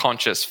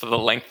unconscious for the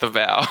length of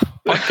our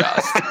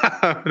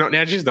podcast. Not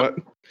now, she's not.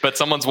 But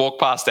someone's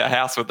walked past our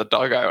house with a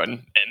doggo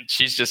and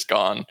she's just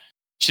gone.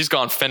 She's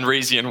gone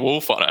Fenrisian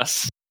wolf on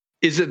us.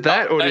 Is it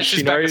that, or does she's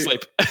she know? Back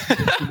asleep.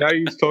 She know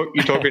you're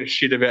talking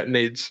shit about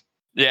NIDs.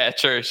 Yeah,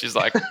 true. She's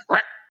like,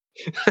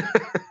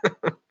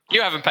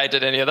 you haven't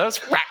painted any of those.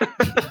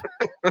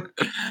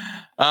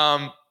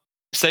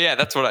 So yeah,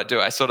 that's what I do.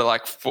 I sort of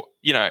like,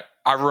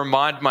 I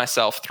remind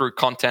myself through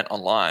content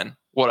online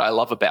what I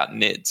love about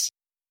NIDs.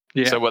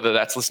 Yeah. So whether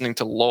that's listening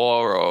to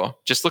lore or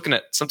just looking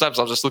at, sometimes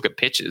I'll just look at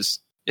pictures.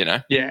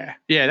 Yeah,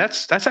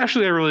 that's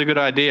actually a really good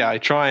idea. I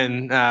try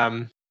and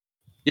hype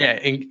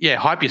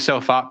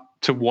yourself up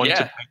to want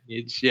to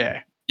paint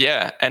NIDs.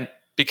 Yeah, and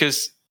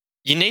because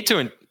you need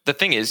to. The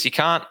thing is, you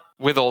can't,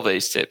 with all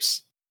these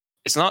tips,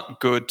 it's not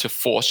good to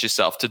force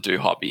yourself to do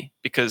hobby,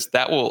 because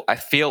that will, I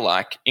feel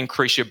like,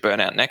 increase your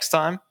burnout next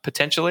time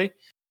potentially.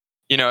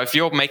 If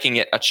you're making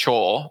it a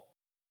chore,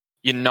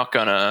 you're not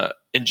gonna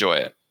enjoy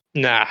it.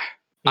 Nah.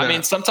 I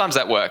mean, sometimes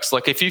that works.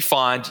 Like if you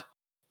find,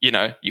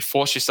 you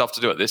force yourself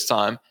to do it this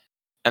time,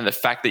 and the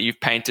fact that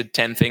you've painted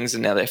 10 things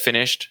and now they're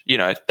finished,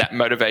 that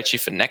motivates you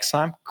for next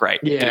time.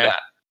 Great, do that.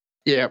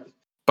 Yeah.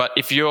 But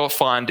if you're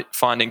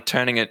finding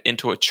turning it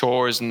into a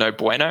chore is no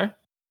bueno,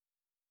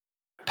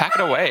 pack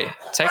it away.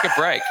 Take a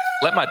break.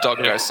 Let my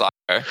dog go psycho.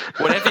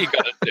 Whatever you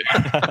got to do.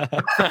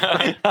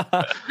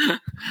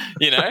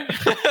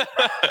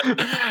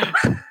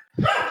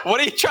 What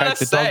are you trying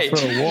to say? Dog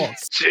for a walk.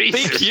 Be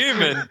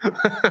human.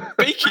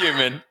 Be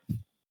human.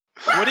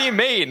 What do you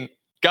mean?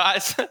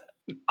 Guys,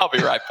 I'll be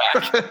right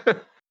back.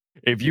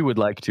 If you would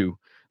like to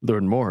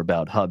Learn more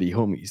about Hobby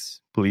Homies.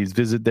 Please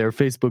visit their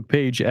Facebook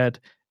page at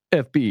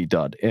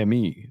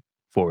fb.me/Hobby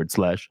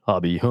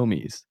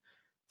Homies.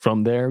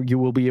 From there, you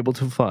will be able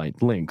to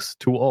find links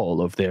to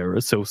all of their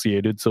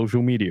associated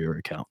social media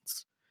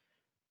accounts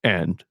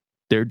and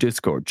their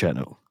Discord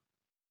channel.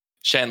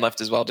 Shane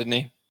left as well, didn't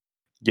he?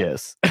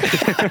 Yes.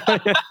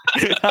 I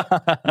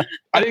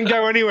didn't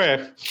go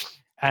anywhere.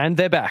 And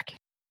they're back.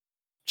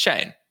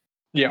 Shane.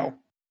 Yeah.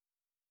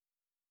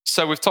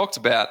 So we've talked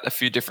about a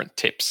few different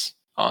tips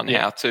on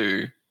how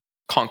to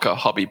conquer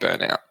hobby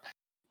burnout.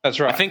 That's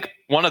right. I think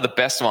one of the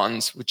best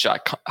ones, which I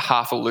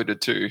half alluded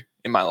to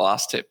in my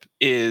last tip,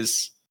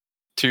 is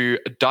to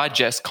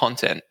digest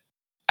content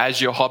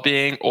as you're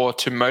hobbying or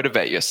to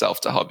motivate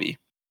yourself to hobby.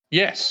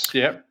 Yes.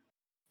 Yep.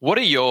 What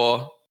are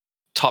your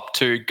top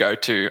 2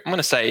 go-to, I'm going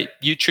to say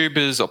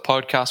YouTubers or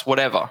podcasts,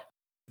 whatever,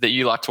 that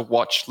you like to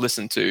watch,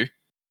 listen to,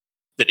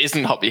 that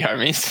isn't Hobby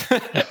Homies,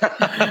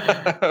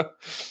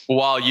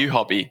 while you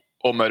hobby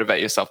or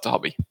motivate yourself to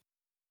hobby?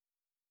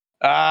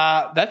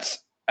 That's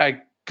a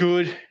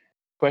good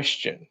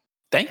question.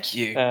 Thank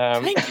you.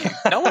 Thank you.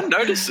 No one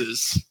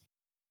notices.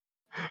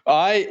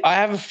 I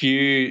have a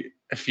few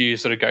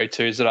sort of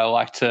go-tos that I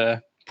like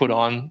to put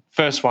on.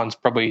 First one's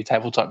probably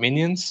Tabletop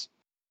Minions.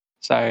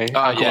 So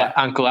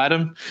Uncle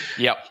Adam.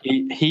 Yep.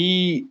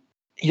 He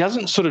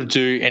doesn't sort of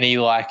do any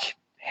like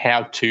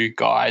how-to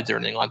guides or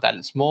anything like that.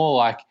 It's more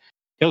like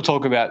he'll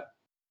talk about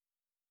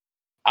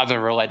other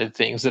related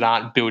things that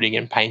aren't building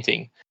and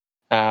painting.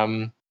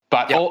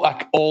 But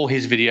all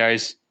his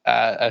videos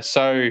are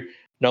so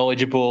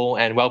knowledgeable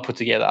and well put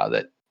together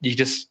that you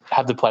just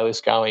have the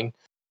playlist going.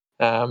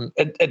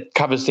 It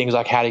covers things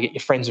like how to get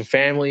your friends and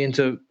family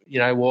into,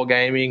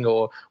 wargaming,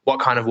 or what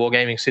kind of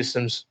wargaming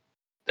systems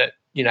that,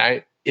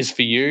 is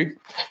for you,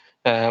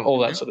 all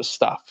that sort of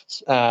stuff.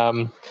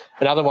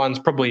 Another one's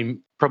probably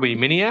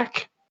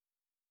Miniac.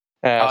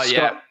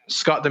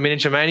 Scott the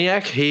Miniature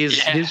Maniac.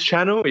 His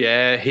channel.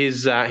 Yeah,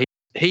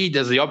 he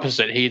does the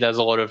opposite. He does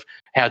a lot of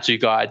how-to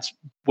guides,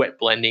 wet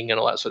blending, and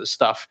all that sort of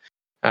stuff.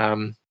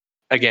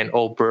 Again,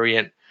 all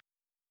brilliant.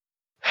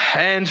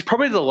 And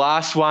probably the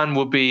last one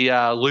would be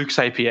Luke's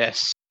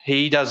APS.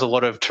 He does a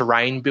lot of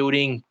terrain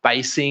building,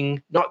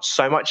 basing, not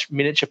so much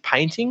miniature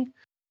painting.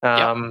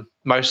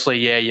 Mostly,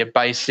 your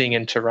basing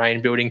and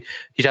terrain building.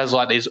 He does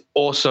like these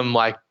awesome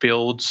like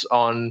builds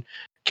on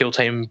Kill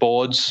Team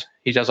boards.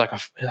 He does I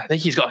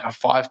think he's got like a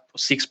 5 or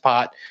 6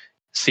 part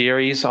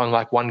series on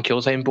like one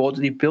Kill Team board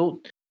that he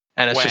built,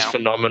 and it's just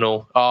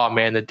phenomenal. Oh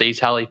man, the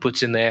detail he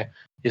puts in there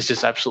is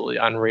just absolutely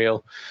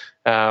unreal.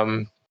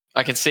 I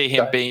can see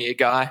him being a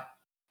guy.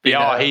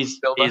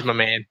 He's my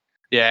man.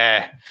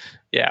 Yeah.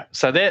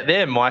 So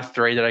they're my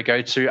 3 that I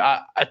go to.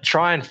 I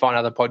try and find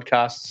other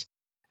podcasts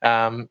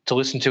to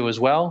listen to as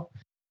well.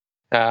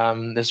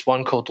 There's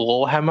one called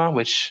Lorehammer,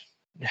 which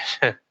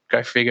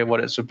go figure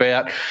what it's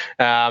about.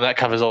 That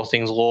covers all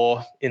things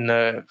lore in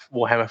the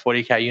Warhammer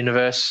 40k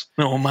universe.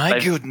 Oh my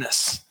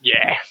goodness!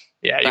 Yeah.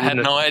 I had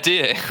no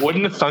idea.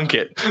 Wouldn't have thunk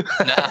it.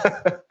 Nah.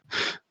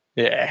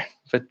 Yeah.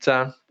 But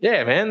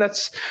man,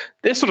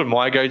 they're sort of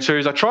my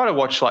go-tos. I try to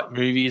watch like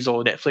movies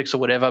or Netflix or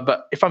whatever,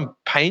 but if I'm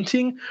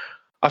painting,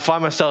 I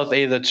find myself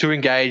either too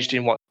engaged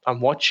in what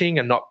I'm watching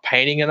and not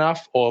painting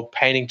enough, or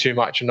painting too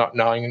much and not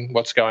knowing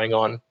what's going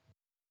on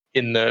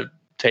in the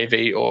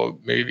TV or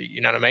movie.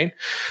 You know what I mean?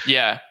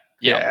 Yeah.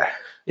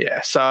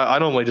 So I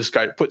normally just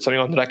go put something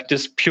on that I can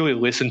just purely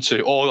listen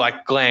to or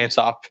like glance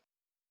up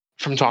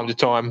from time to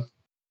time.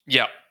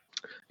 Yeah.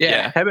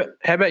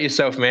 How about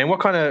yourself, man?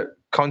 What kind of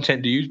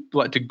content do you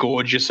like to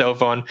gorge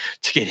yourself on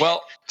to get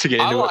into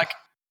it?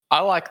 I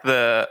like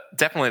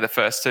definitely the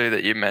first 2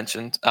 that you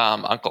mentioned.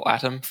 Uncle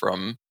Atom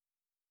from,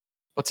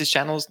 what's his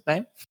channel's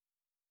name?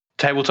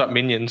 Tabletop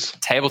Minions.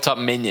 Tabletop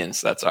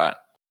Minions. That's right.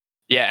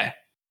 Yeah.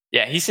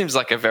 He seems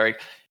like I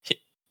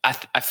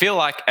feel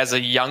like as a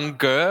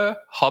younger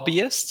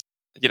hobbyist,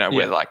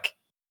 we're like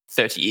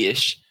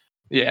 30-ish.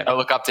 Yeah. I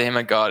look up to him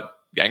and go,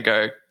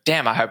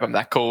 damn, I hope I'm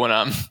that cool when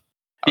I'm.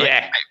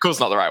 Cool's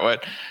not the right word.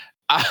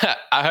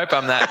 I hope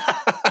I'm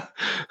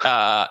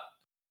that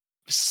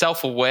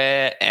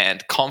self-aware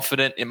and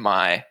confident in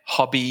my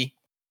hobby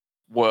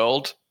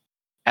world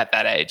at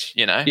that age,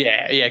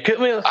 Yeah.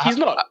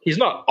 He's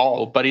not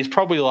old, but he's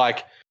probably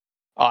like,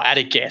 at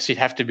a guess, he'd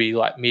have to be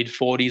like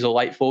mid-40s or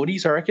late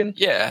 40s, I reckon.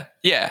 Yeah.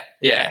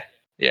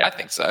 I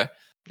think so.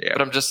 Yeah.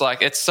 But I'm just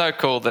like, it's so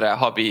cool that our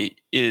hobby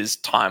is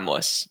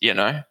timeless,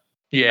 Yeah,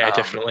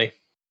 definitely.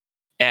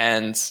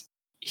 And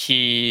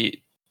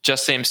he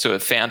just seems to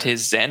have found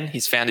his zen.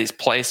 He's found his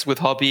place with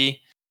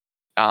hobby,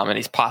 and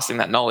he's passing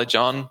that knowledge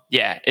on.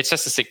 Yeah, it's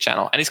just a sick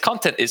channel. And his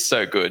content is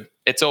so good.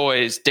 It's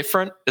always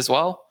different as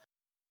well.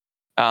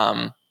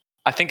 I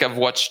think I've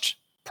watched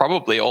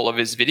probably all of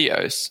his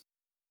videos.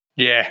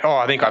 Yeah. Oh,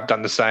 I think I've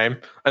done the same,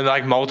 and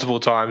like multiple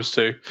times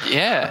too.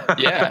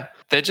 Yeah.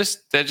 They're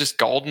just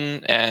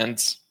golden,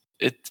 and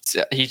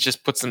he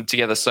just puts them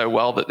together so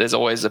well that there's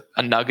always a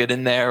nugget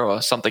in there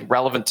or something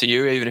relevant to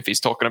you, even if he's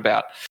talking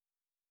about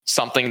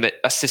something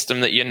a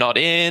system that you're not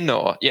in,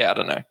 or I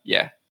don't know.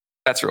 Yeah,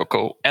 that's real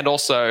cool. And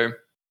also,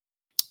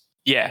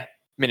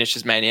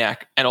 Miniatures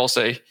Maniac, and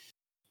also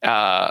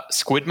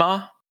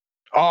Squidmar.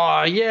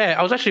 Oh yeah,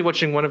 I was actually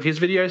watching one of his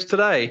videos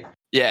today.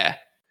 Yeah,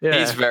 Yeah,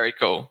 he's very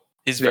cool.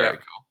 He's very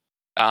cool.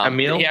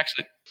 Emil? He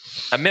actually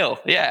Emil,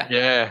 yeah.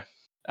 yeah,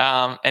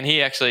 And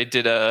he actually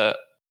did a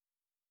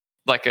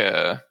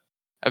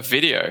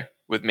video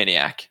with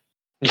Miniac.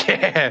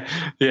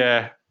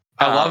 yeah.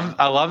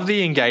 I love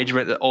the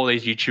engagement that all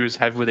these YouTubers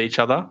have with each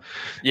other.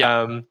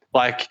 Yeah.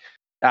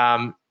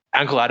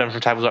 Uncle Adam from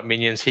Tabletop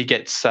Minions, he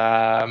gets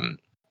I've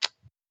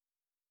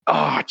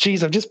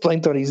just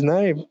blanked on his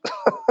name.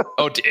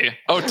 Oh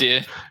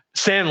dear.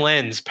 Sam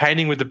Lenz,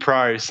 Painting with the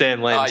Pro,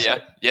 Sam Lenz. Oh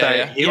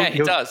yeah. He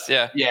does.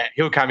 Yeah. Yeah,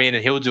 he'll come in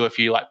and he'll do a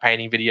few like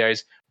painting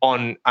videos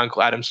on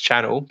Uncle Adam's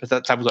channel, but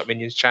that's Tabletop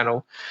Minions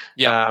channel.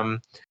 Yeah.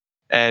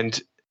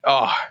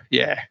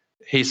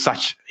 He's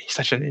such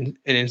an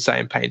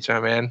insane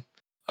painter, man.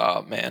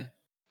 Oh man.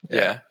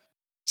 Yeah.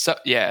 So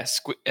yeah,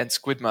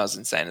 Squidmar's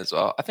insane as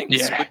well. I think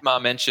Yeah.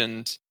 Squidmar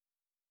mentioned,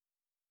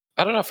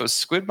 I don't know if it was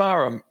Squidmar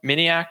or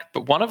Miniac,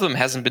 but one of them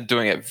hasn't been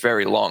doing it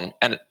very long,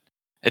 and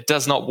it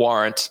does not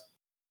warrant.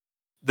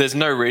 There's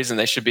no reason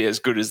they should be as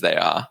good as they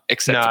are,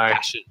 except for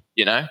passion.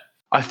 You know.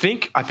 I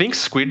think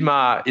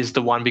Squidmar is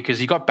the one because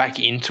he got back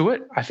into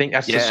it. I think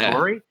that's the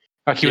story.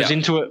 Like he was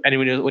into it, and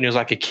when he was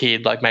like a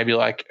kid, like maybe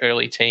like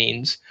early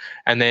teens,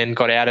 and then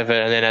got out of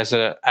it, and then as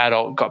an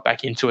adult got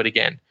back into it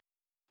again.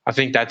 I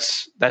think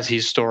that's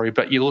his story.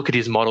 But you look at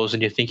his models,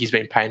 and you think he's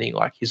been painting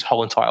like his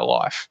whole entire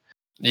life.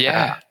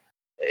 Yeah,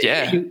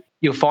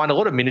 You'll find a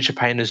lot of miniature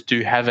painters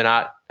do have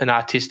an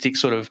artistic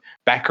sort of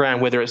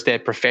background, whether it's their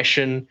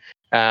profession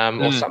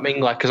or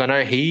something. Like because I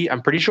know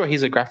I'm pretty sure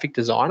he's a graphic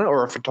designer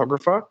or a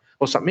photographer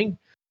or something.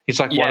 He's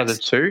like one of the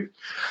two.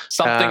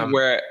 Something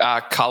where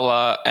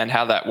color and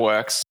how that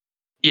works.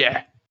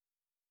 Yeah.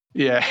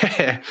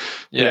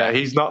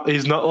 He's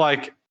not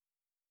like,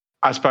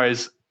 I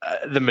suppose,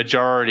 the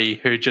majority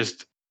who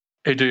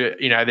do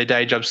their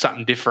day job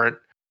something different.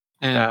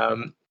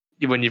 When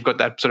you've got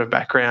that sort of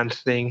background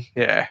thing,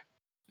 yeah.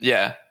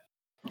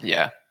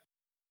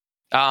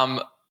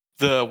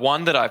 The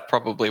one that I've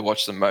probably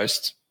watched the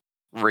most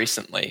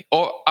recently,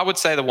 or I would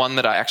say the one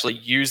that I actually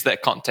use their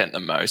content the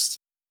most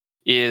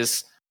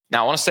is.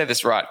 Now, I want to say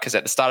this right because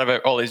at the start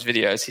of all these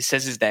videos, he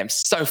says his name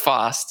so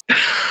fast.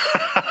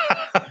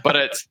 But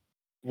it's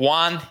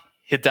Juan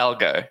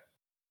Hidalgo.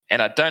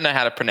 And I don't know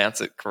how to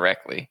pronounce it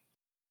correctly.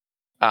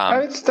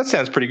 That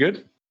sounds pretty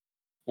good.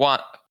 Juan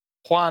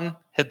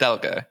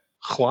Hidalgo.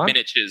 Juan?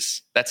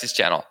 Miniatures. That's his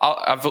channel.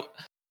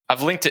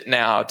 I've linked it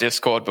now,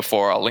 Discord,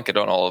 before. I'll link it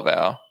on all of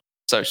our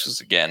socials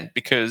again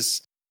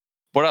because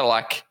what I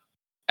like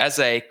as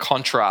a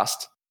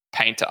contrast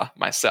painter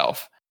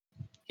myself,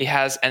 he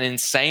has an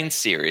insane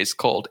series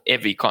called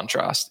Evi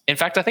Contrast. In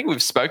fact, I think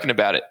we've spoken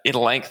about it in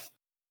length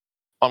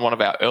on one of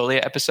our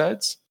earlier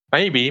episodes.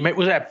 Maybe.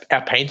 Was that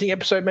our painting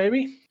episode,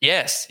 maybe?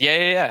 Yes.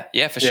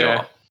 Yeah, for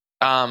sure.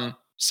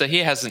 So he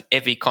has an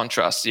Evi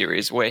Contrast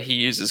series where he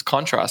uses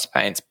contrast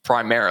paints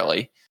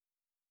primarily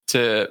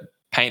to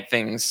paint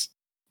things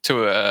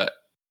to a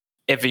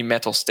Evi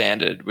Metal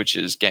standard, which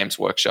is Games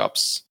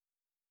Workshop's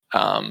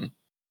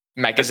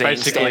magazine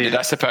standard,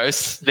 I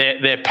suppose.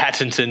 Their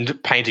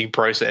patented painting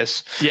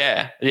process.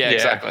 Yeah,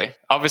 exactly.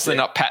 Obviously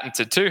not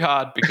patented too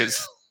hard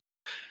because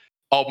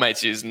old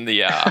mate's using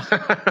the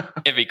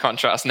Evi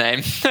Contrast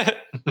name.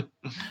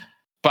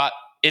 But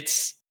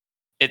it's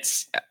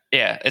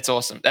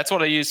awesome. That's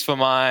what I use for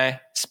my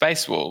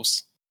Space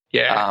Wolves.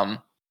 Yeah.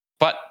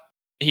 But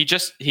he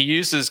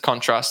uses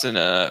contrast in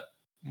a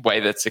way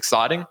that's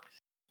exciting.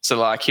 So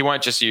like he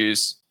won't just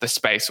use the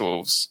Space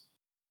Wolves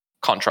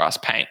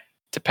contrast paint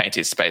to paint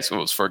his Space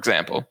Wolves, for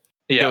example.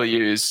 Yeah. He'll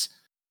use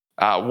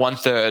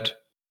 1/3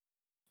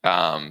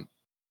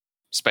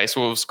 Space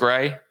Wolves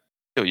grey.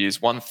 He'll use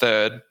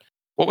 1/3.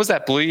 What was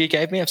that blue you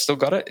gave me? I've still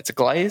got it. It's a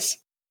glaze.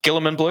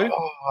 Guilliman blue?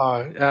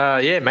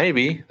 Yeah,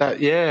 maybe.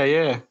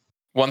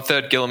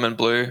 1/3 Guilliman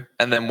blue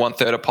and then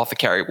 1/3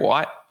 Apothecary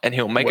white. And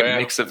he'll make a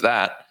mix of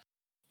that.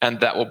 And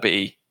that will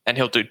be, and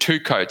he'll do 2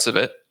 coats of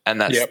it. And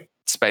that's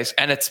space.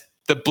 And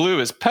the blue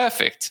is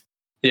perfect.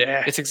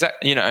 Yeah. It's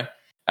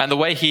and the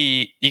way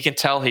you can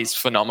tell he's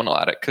phenomenal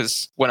at it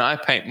because when I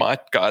paint my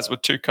guys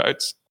with 2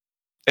 coats,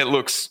 it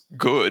looks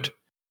good,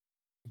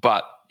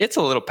 but it's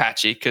a little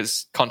patchy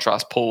because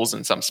contrast pulls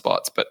in some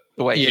spots. But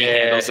the way he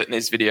handles it in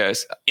his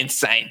videos,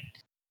 insane.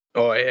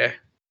 Oh yeah.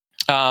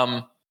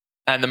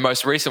 And the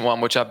most recent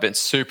one, which I've been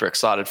super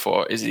excited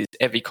for, is his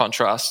Evi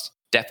Contrast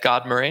Death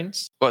Guard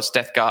Marines. Well, it's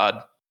Death Guard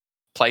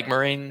Plague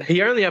Marine.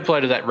 He only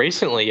uploaded that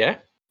recently, yeah?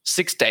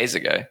 6 days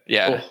ago.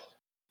 Yeah.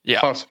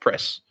 Fast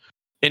press.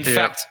 In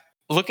fact,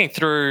 looking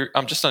through,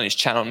 I'm just on his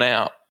channel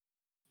now,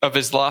 of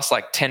his last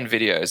 10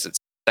 videos, it's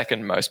the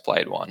second most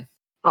played one.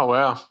 Oh,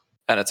 wow.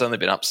 And it's only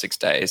been up 6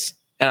 days.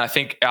 And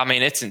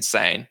it's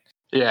insane.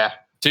 Yeah.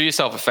 Do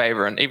yourself a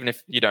favor, and even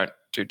if you don't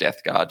do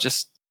Death Guard,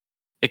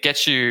 it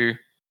gets you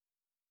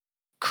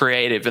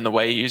creative in the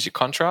way you use your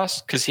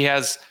contrast, because he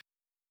has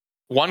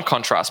one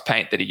contrast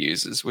paint that he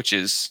uses, which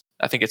is,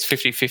 I think it's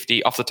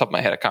 50-50. Off the top of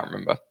my head, I can't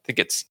remember. I think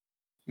it's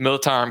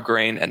Militarum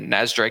green and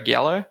Nazdrag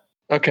yellow.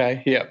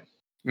 Okay, yeah.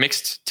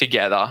 mixed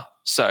together.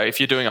 So if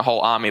you're doing a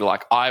whole army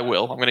like I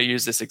will, I'm going to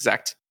use this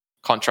exact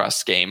contrast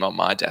scheme on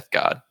my Death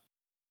Guard.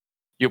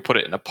 You'll put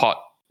it in a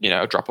pot,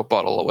 drop a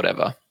bottle or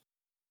whatever.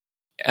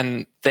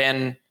 And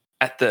then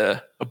at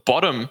the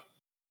bottom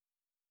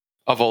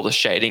of all the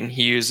shading,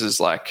 he uses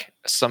like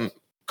some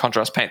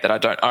contrast paint that I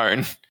don't own,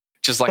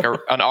 which is like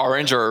an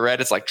orange or a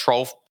red. It's like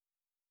Troll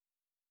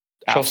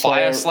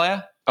Fire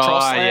Slayer.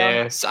 Troll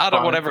Slayer. Yeah. I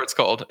don't know, whatever it's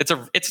called.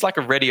 It's like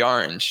a reddy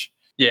orange.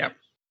 Yeah.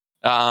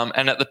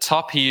 And at the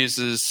top, he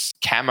uses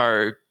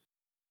camo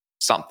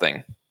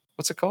something.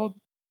 What's it called?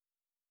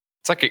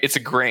 It's a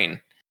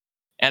green,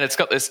 and it's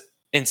got this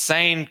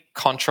insane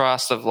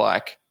contrast of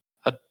like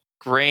a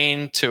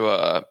green to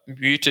a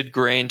muted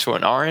green to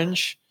an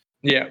orange.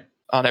 Yeah.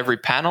 On every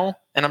panel,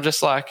 and I'm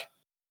just like,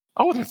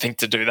 I wouldn't think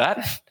to do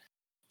that.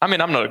 I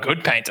mean, I'm not a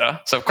good painter,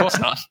 so of course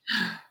not.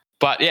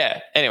 But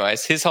yeah,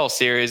 anyways, his whole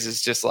series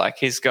is just like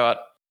he's got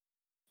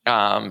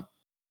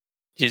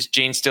his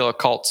Gene Stealer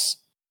cults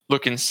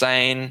look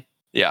insane.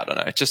 Yeah, I don't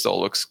know. It just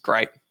all looks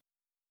great.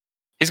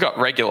 He's got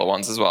regular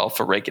ones as well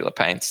for regular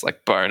paints,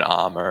 like Bone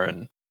Armor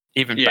and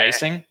even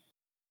basing,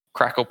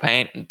 Crackle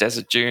Paint and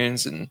Desert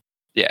Dunes, and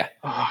yeah.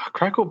 Oh,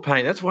 Crackle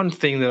Paint. That's one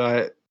thing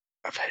that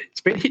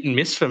it's been hit and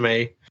miss for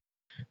me.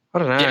 I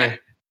don't know. Yeah.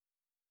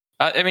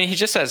 I mean, he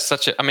just has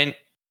such a. I mean,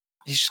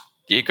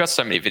 you've got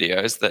so many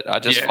videos that I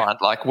just find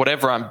like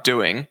whatever I'm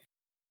doing,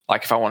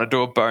 like if I want to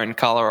do a bone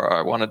color or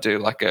I want to do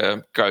like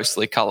a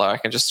ghostly color, I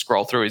can just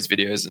scroll through his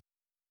videos.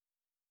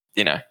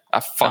 And, I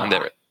find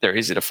they're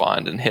easy to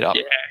find and hit up.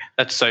 Yeah,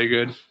 that's so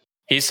good.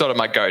 He's sort of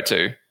my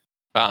go-to.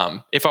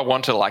 If I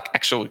want to like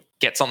actually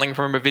get something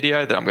from a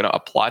video that I'm going to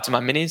apply to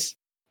my minis,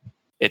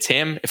 it's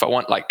him. If I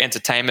want like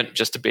entertainment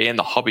just to be in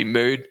the hobby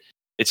mood,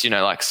 it's,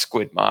 like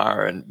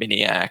Squidmar and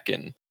Miniac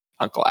and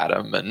Uncle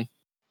Adam. And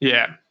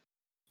yeah.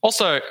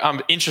 Also,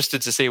 I'm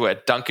interested to see where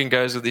Duncan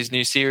goes with his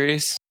new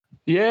series.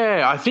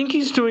 Yeah, I think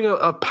he's doing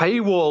a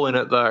paywall in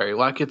it though.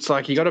 Like it's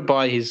like you got to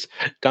buy his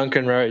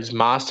Duncan Rhodes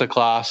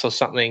Masterclass or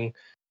something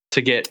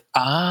to get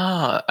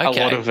a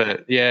lot of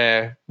it.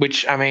 Yeah,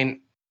 which I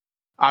mean,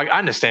 I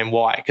understand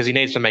why, because he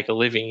needs to make a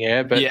living.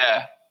 Yeah, but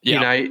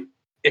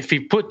if he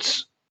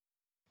puts,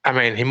 I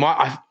mean, he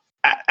might.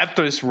 At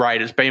this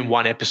rate, it's been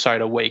one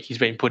episode a week he's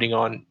been putting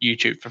on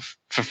YouTube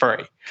for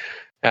free.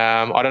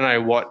 I don't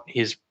know what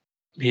his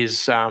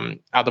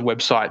other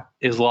website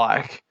is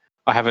like.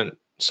 I haven't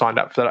signed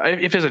up for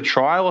that. If there's a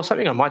trial or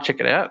something, I might check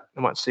it out.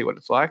 I might see what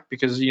it's like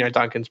because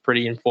Duncan's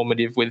pretty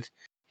informative with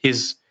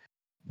his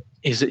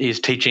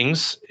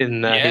teachings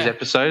in his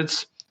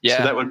episodes. Yeah,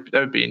 so that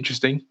would be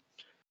interesting.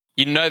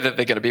 That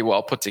they're going to be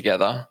well put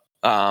together.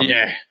 And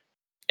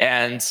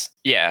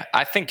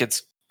I think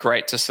it's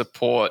great to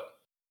support.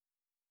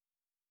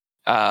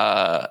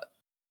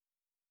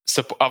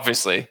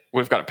 Obviously,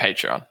 we've got a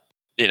Patreon.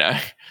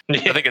 I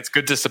think it's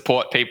good to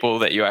support people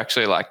that you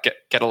actually like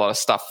get a lot of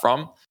stuff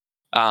from.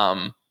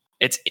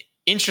 It's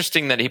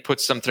interesting that he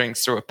puts some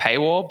things through a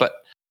paywall, but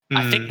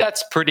I think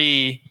that's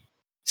pretty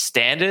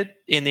standard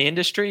in the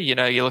industry. You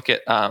look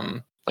at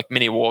like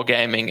Mini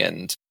Wargaming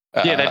and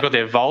they've got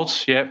their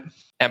vaults,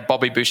 and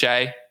Bobby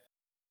Boucher.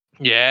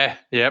 Yeah,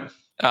 yep.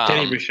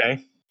 Kenny Boucher.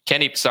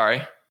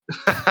 Sorry.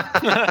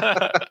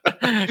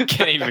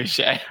 Kenny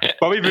Boucher.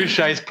 Bobby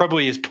Boucher is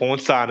probably his porn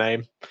star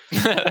name.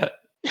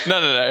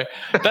 No.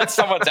 That's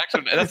someone's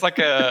actual. That's like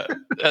a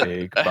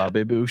Big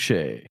Bobby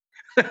Boucher.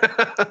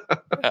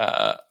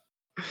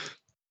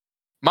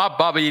 My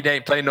Bobby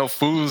ain't play no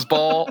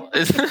foosball.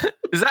 Is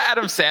that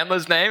Adam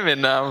Sandler's name?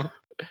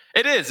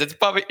 It is. It's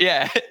Bobby.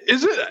 Yeah.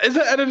 Is it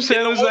Adam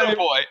Sandler's name?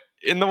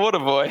 In the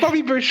Waterboy.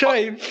 Bobby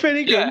Boucher.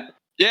 Finnegan.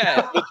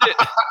 Yeah. Legit.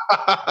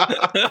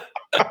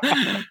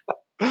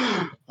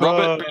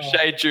 Robert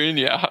Boucher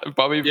Jr.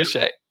 Bobby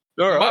Boucher.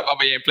 All right. My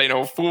Bobby ain't play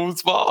no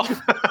foosball.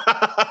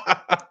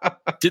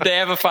 Did they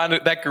ever find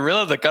that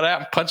gorilla that got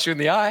out and punched you in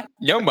the eye?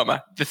 Yo,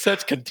 mama, the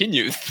search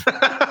continues.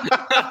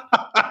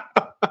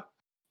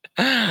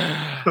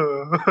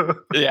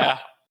 Yeah,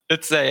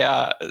 it's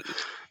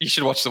you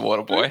should watch The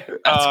Waterboy.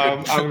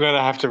 I'm going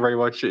to have to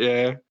rewatch it,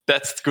 yeah.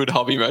 That's good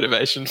hobby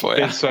motivation for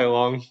you. It's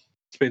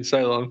been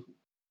so long.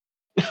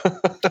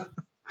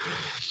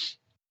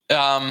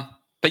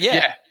 But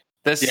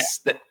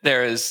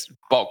there is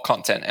bulk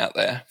content out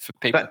there for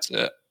people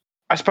to...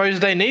 I suppose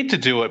they need to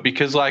do it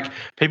because, like,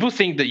 people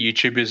think that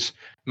YouTubers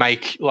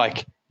make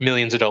like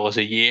millions of dollars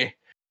a year,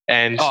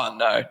 and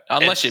no,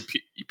 unless you're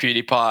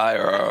PewDiePie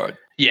or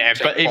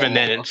but even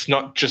then, it's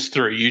not just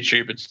through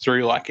YouTube; it's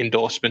through like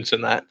endorsements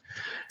and that.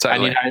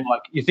 Totally. And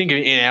like you think of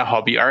it in our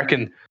hobby, I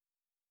reckon.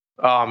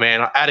 Oh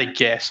man, at a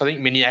guess, I think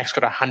Miniac's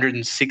got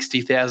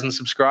 160,000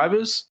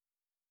 subscribers,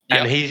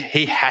 and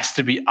he has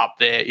to be up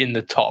there in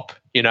the top.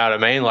 You know what I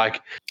mean?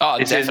 Like,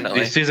 definitely,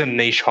 this is a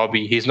niche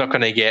hobby. He's not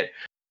going to get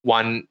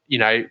 1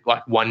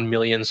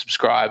 million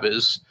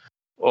subscribers,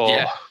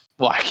 or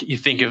like you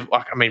think of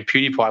like, I mean,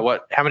 PewDiePie,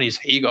 how many has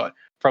he got?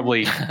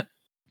 Probably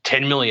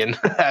 10 million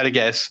at a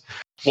guess.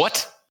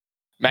 What?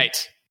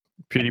 Mate,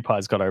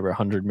 PewDiePie's got over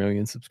 100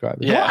 million subscribers.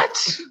 Yeah.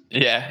 What?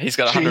 Yeah, he's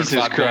got Jesus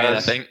 105 million, I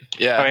Christ. think.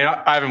 Yeah. I mean,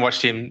 I haven't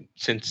watched him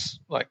since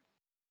I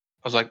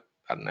was I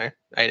don't know,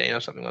 18 or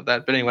something like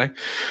that. But anyway,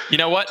 You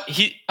know what?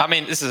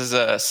 This is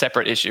a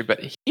separate issue, but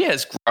he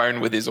has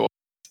grown with his audience,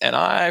 and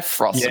I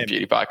froth some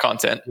PewDiePie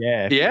content.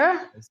 Yeah.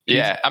 yeah,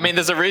 Yeah. I mean,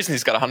 there's a reason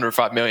he's got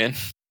 105 million.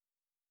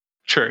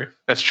 true.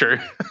 That's true.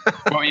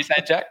 What were you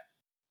saying, Jack?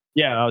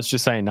 Yeah, I was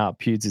just saying,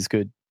 Pewds is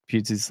good.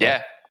 Pewds is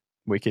Yeah.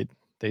 wicked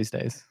these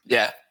days.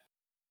 Yeah.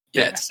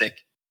 Yeah, it's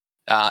sick.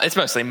 It's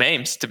mostly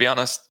memes, to be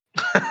honest.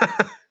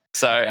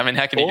 So, I mean,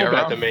 how can you All go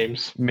about wrong? the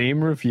memes.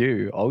 Meme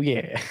review. Oh,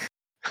 yeah.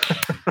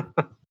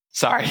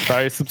 Sorry.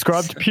 So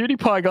subscribe to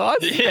PewDiePie, guys.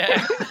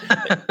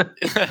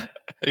 Yeah.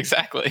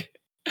 Exactly.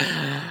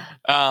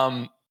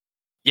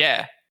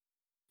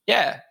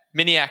 Yeah.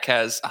 Miniac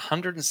has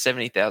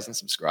 170,000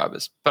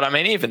 subscribers. But I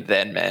mean, even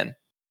then, man,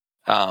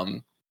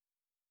 I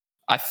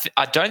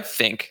don't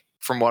think,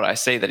 from what I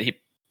see, that he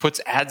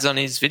puts ads on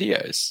his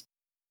videos.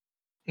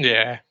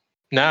 Yeah.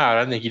 No, I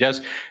don't think he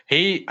does.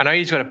 I know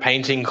he's got a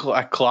painting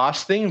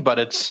class thing, but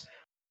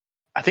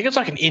I think it's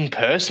like an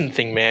in-person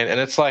thing, man. And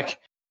it's like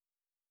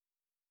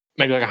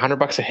maybe like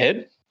 $100 a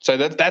head. So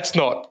that's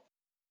not,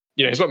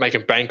 he's not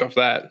making bank off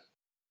that.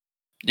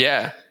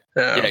 Yeah.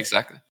 Yeah,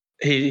 exactly.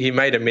 He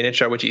made a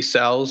miniature which he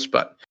sells,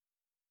 but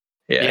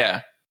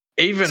Yeah.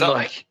 even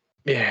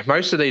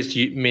most of these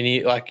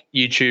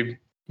YouTube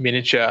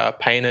miniature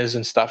painters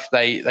and stuff,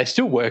 they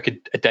still work a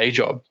day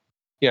job.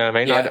 You know what I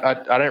mean? Yeah,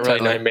 I don't really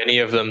totally. know many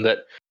of them that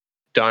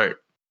don't.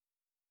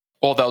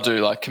 Or they'll do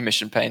like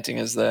commission painting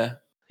as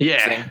their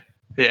thing.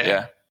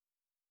 Yeah.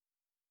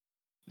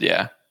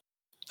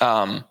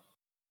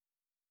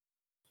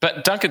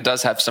 But Duncan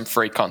does have some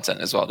free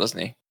content as well, doesn't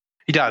he?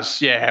 He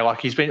does. Yeah, I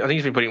think he's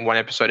been putting one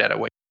episode out a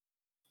week.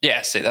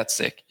 Yeah, see, that's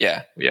sick.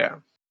 Yeah, Yeah.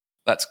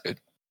 that's good.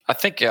 I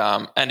think,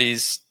 and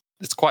it's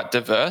quite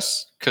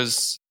diverse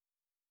because,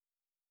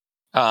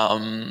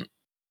 hang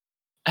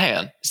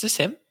on, is this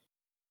him?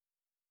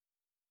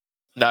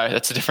 No,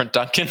 that's a different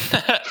Duncan.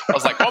 I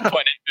was like 1.8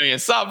 million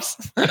subs.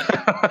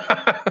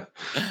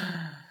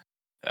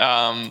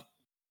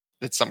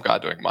 It's some guy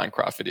doing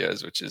Minecraft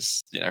videos, which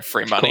is,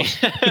 free money.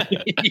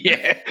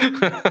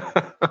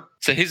 Yeah.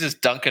 So his is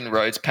Duncan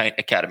Rhodes Paint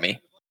Academy.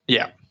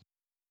 Yeah.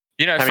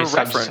 For How many subs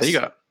reference, has he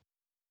got?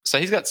 so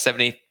he's got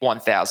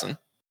 71,000,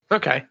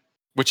 Okay.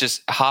 which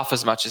is half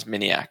as much as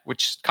Miniac,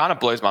 which kind of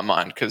blows my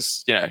mind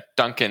because,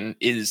 Duncan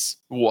is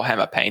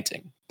Warhammer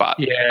painting, but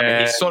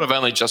he's sort of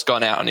only just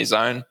gone out on his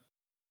own.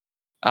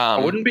 I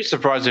wouldn't be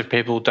surprised if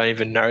people don't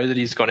even know that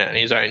he's gone out on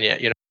his own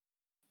yet.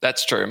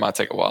 That's true. It might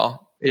take a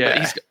while. Yeah.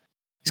 But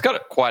he's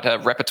got quite a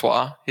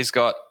repertoire. He's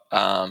got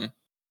a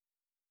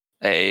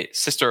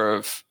Sister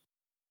of...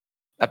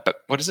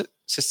 what is it?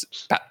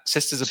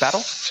 Sisters of Battle?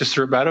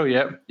 Sister of Battle,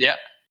 yep. Yeah.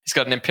 He's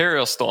got an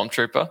Imperial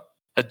Stormtrooper,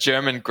 a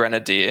German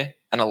Grenadier,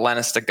 and a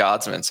Lannister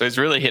Guardsman. So he's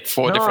really hit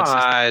four different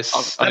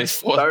systems on his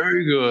fourth. So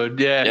good.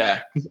 Yeah.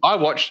 Yeah. I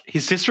watched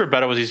his Sister of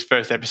Battle was his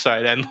first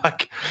episode, and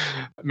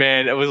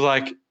man, it was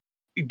like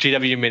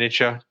GW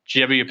miniature,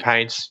 GW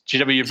paints,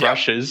 GW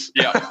brushes.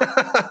 Yeah.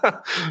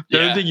 The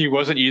only thing he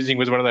wasn't using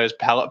was one of those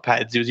palette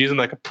pads. He was using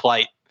like a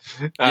plate.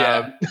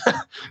 Yeah.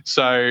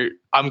 So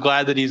I'm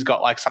glad that he's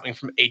got like something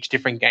from each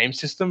different game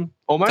system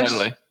almost.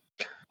 Totally.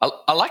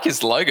 I like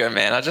his logo,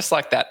 man. I just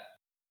like that.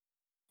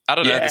 I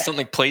don't know. There's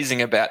something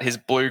pleasing about his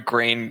blue,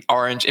 green,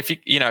 orange. If you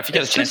get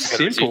a chance to go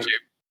to his simple.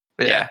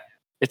 YouTube. Yeah.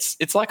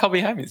 It's like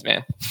Hobby Homies,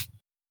 man.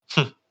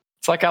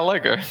 It's like our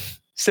logo.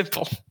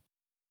 Simple.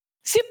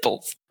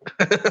 Simples.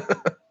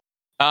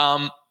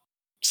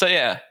 So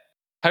yeah,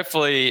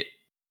 hopefully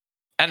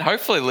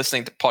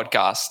listening to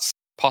podcasts,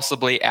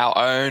 possibly our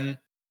own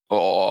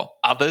or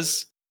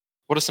others.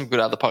 What are some good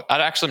other podcasts? I'm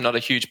actually not a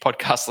huge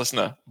podcast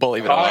listener,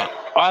 believe it or not.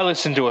 I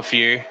listen to a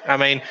few. I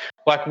mean,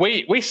 like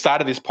we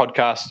started this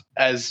podcast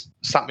as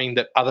something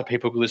that other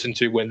people could listen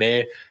to when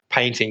they're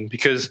painting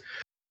because,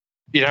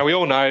 we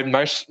all know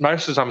most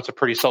of the time it's a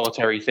pretty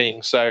solitary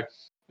thing. So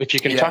if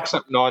you can tuck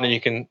something on and you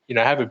can,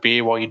 have a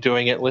beer while you're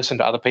doing it, listen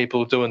to other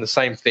people doing the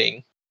same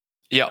thing.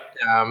 Yeah.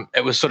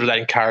 It was sort of that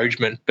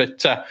encouragement.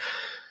 But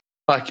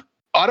I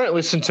don't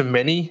listen to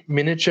many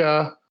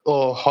miniature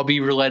or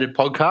hobby related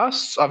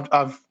podcasts.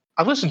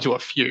 I've listened to a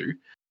few,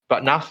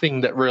 but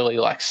nothing that really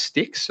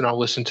sticks and I'll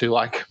listen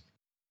to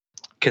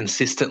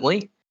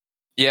consistently.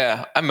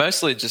 Yeah. I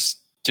mostly just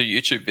do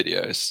YouTube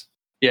videos.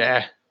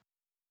 Yeah.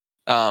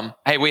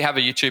 Hey, we have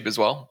a YouTube as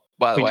well,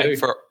 by the way,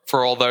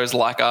 for all those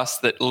like us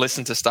that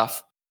listen to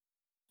stuff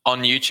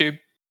on YouTube.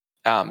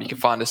 You can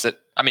find us you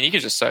can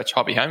just search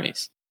Hobby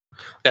Homies.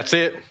 That's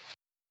it.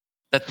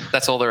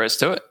 That's all there is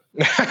to it.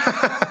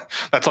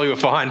 That's all you'll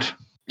find.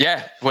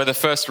 Yeah, we're the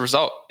first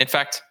result. In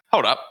fact,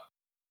 hold up.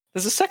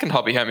 There's a second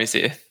Hobby Homies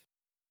here.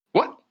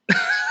 What?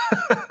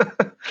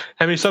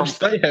 How many subs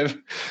do they have?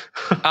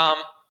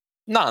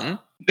 None,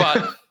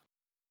 but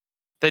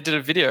they did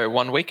a video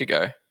 1 week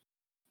ago.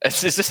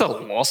 Is this a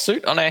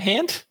lawsuit on our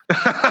hand?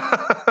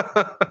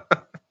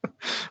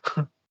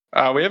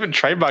 We haven't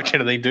trademarked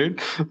anything,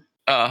 dude.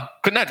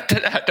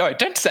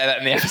 Don't say that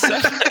in the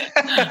episode.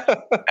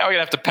 Now we're gonna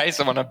have to pay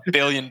someone $1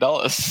 billion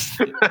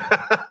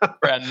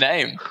for our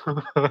name.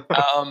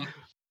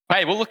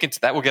 Hey, we'll look into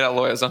that. We'll get our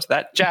lawyers onto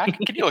that. Jack,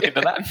 can you look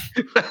into that?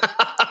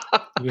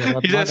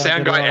 He's a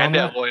sound guy and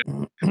our lawyer.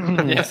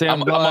 Yeah,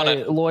 sound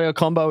guy, lawyer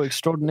combo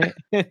extraordinaire.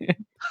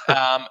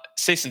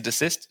 Cease and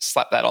desist.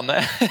 Slap that on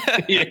there.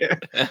 Yeah.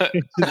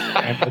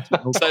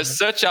 So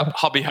search up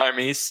Hobby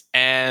Homies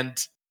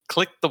and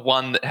click the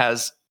one that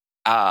has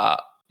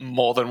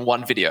more than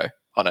one video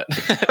on it.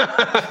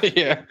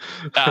 Yeah.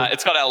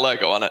 It's got our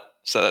logo on it,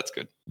 so that's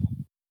good.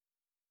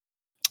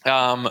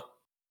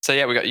 So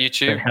yeah, we got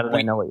YouTube. But how do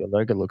they know what your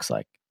logo looks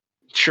like?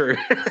 True.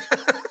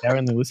 They're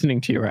only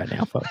listening to you right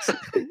now, folks.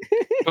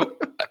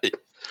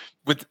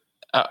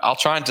 I'll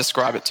try and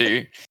describe it to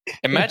you.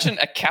 Imagine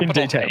a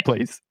capital In detail, H,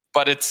 please.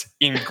 but it's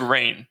in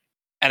green,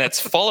 and it's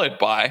followed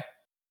by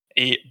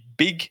a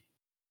big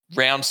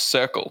round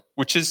circle,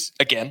 which is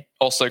again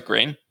also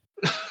green.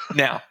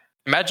 Now,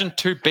 imagine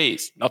two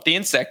B's, not the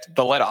insect,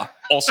 the letter,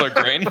 also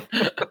green.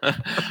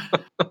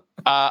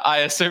 I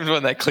assumed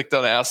when they clicked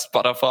on our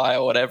Spotify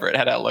or whatever, it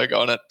had our logo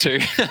on it too.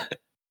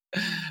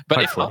 But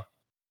Hopefully.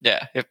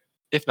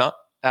 if not,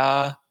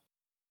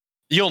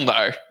 you'll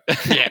know.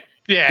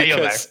 Yeah, you'll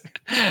know. Because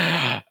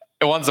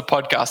one's a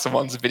podcast and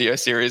one's a video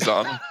series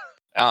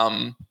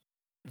on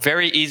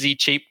very easy,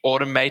 cheap,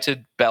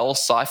 automated Bell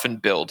siphon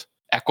build,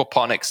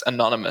 Aquaponics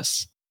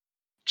Anonymous.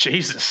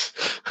 Jesus.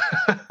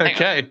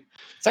 Okay.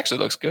 This actually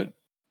looks good.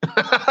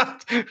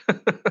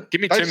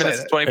 Give me Don't 2 say minutes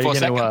that. and 24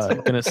 seconds.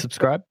 Going to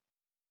subscribe?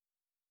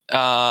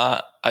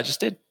 I just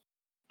did.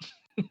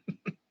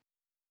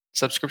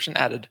 Subscription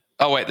added.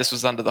 Oh, wait, this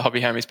was under the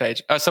Hobby Homies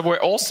page. Oh, so we're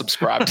all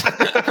subscribed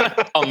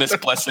on this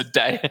blessed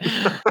day.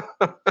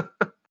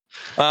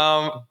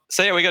 So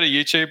yeah, we got a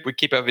YouTube. We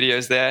keep our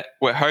videos there.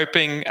 We're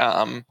hoping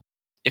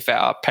if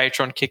our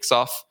Patreon kicks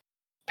off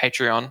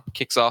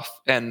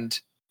and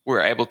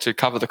we're able to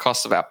cover the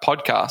cost of our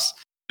podcast,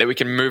 that we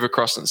can move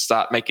across and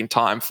start making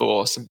time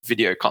for some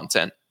video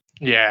content.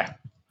 Yeah.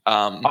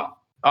 I've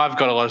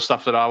got a lot of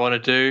stuff that I want to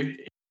do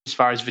as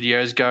far as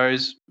videos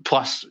goes.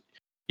 Plus,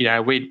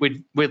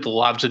 we'd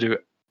love to do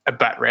a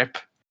bat rep.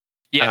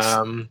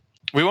 Yes.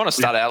 We want to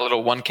start our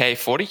little 1K,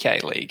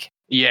 40K league.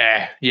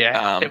 Yeah.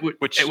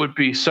 It would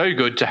be so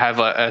good to have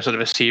a sort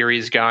of a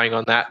series going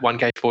on that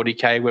 1K,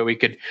 40K where we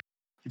could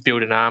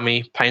build an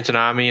army, paint an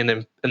army,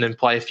 and then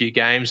play a few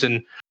games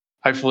and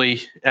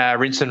hopefully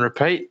rinse and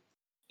repeat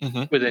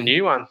with a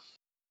new one.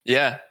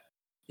 Yeah,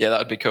 that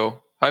would be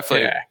cool.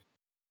 Hopefully,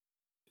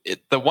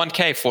 the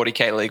 1K,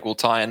 40K league will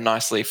tie in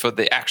nicely for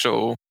the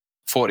actual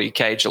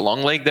 40K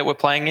Geelong league that we're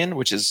playing in,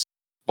 which is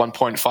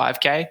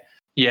 1.5K.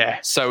 Yeah.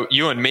 So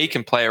you and me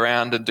can play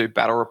around and do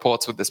battle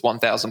reports with this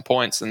 1,000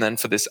 points, and then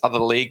for this other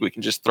league, we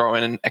can just throw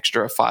in an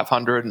extra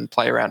 500 and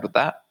play around with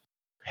that.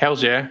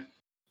 Hells yeah.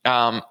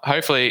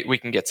 Hopefully, we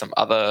can get some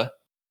other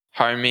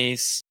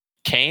homies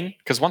keen,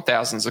 because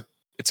 1,000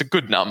 it's a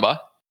good number.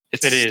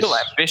 It's still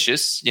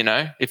ambitious,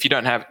 If you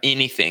don't have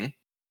anything,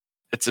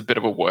 it's a bit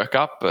of a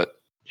workup, but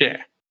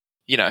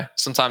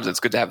sometimes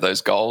it's good to have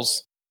those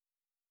goals.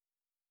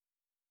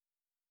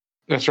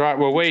 That's right.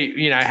 Well,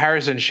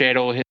 Harrison shared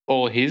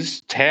all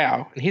his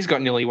Tau, and he's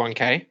got nearly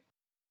 1K.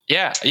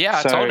 Yeah.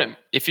 I told him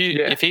if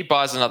he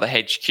buys another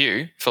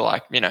HQ for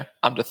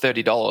under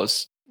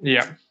 $30,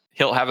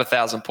 he'll have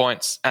 1,000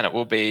 points, and it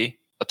will be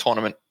a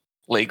tournament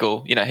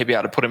legal. He'll be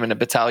able to put him in a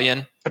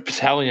battalion. A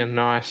battalion,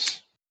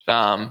 nice.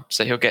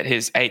 So he'll get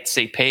his 8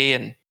 CP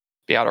and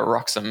be able to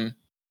rock some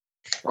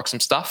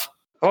stuff.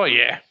 Oh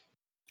yeah.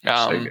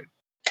 So good.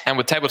 And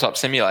with Tabletop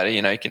Simulator,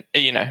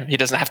 he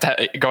doesn't have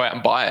to go out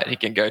and buy it. He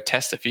can go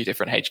test a few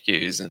different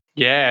HQs. And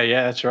yeah,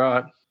 that's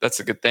right. That's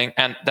a good thing.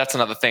 And that's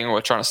another thing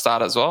we're trying to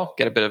start as well,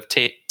 get a bit of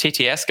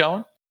TTS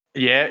going.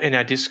 Yeah, in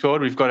our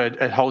Discord, we've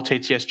got a whole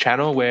TTS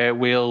channel where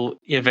we'll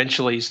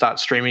eventually start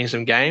streaming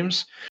some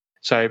games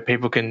so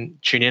people can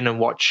tune in and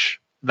watch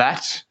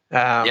that.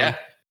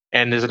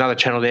 And there's another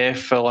channel there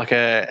for like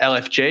a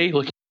LFG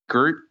looking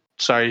group.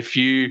 So if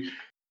you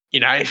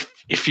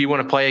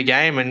want to play a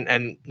game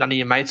and none of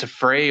your mates are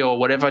free or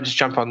whatever, just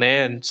jump on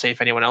there and see if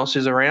anyone else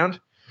is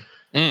around.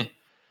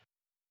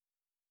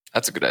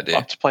 That's a good idea.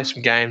 I'll have to play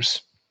some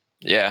games.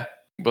 Yeah,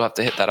 we'll have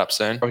to hit that up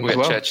soon. We'll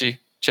get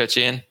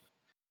Churchy in.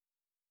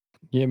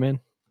 Yeah, man.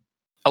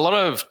 A lot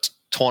of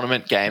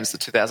tournament games, the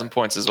 2,000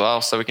 points as well,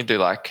 so we can do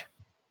like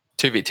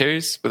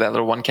 2v2s with our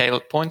little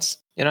 1K points,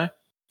 That'd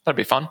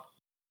be fun.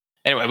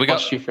 Anyway, we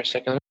got you for a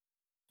second.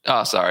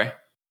 Oh, sorry. No,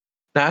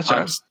 that's all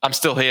right. I'm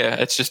still here.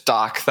 It's just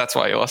dark. That's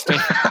why you lost me.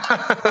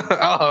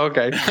 Oh,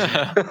 okay.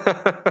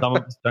 Some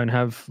of us don't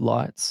have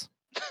lights.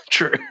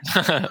 True.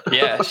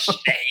 Yeah,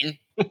 Shane.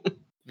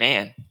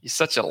 Man, you're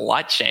such a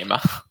light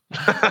shamer.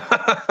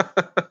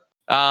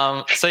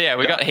 So yeah,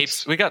 we got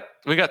heaps. We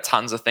got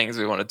tons of things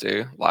we want to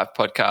do: live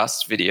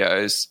podcasts,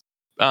 videos,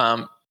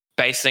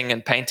 basing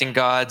and painting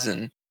guides,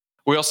 and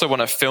we also want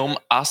to film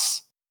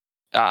us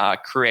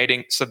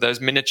creating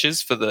those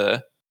miniatures for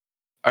the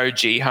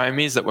OG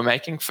homies that we're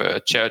making for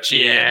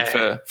Churchy and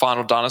for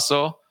Final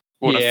Dinosaur.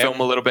 We want to film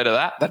a little bit of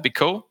that. That'd be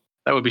cool.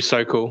 That would be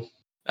so cool.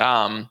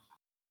 And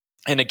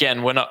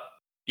again, we're not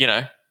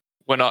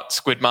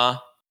Squidmar.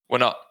 We're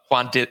not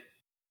Juan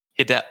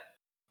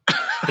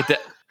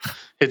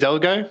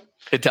Hidalgo?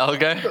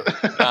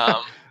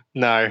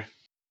 No.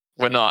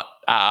 We're not.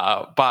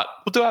 But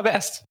we'll do our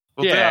best.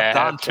 We'll do our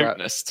darn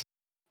tootinest.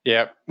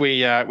 Yeah,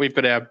 we've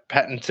got our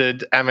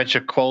patented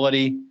amateur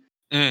quality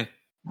here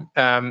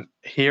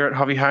at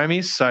Hobby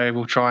Homies, so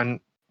we'll try and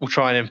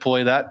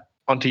employ that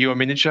onto your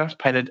miniature,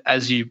 painted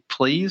as you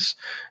please.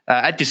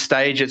 At this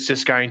stage, it's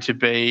just going to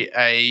be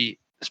a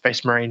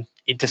Space Marine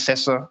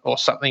Intercessor or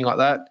something like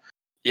that.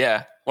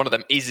 Yeah, one of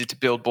them easy to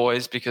build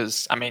boys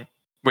because, I mean,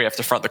 we have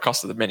to front the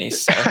cost of the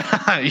minis. So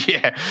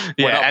yeah.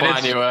 We're not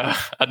buying you a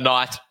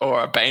Knight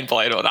or a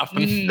Baneblade or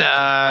nothing.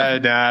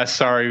 No,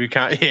 sorry, we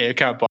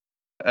can't buy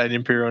an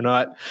Imperial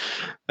Knight.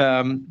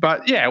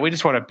 But yeah, we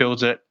just want to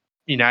build it,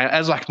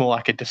 as more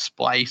like a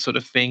display sort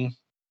of thing.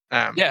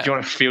 If you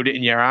want to field it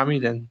in your army,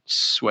 then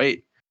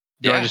sweet.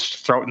 You want to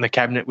just throw it in the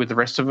cabinet with the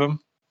rest of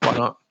them? Why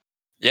not?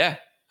 Yeah.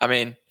 I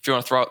mean, if you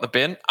want to throw it in the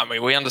bin, I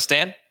mean, we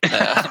understand.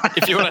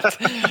 If you want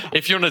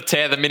to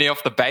tear the mini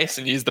off the base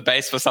and use the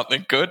base for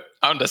something good,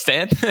 I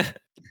understand.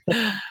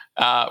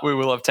 We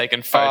will have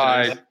taken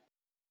photos.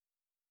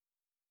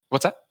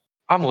 What's that?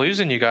 I'm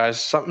losing you guys.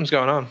 Something's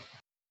going on.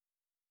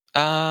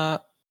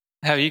 How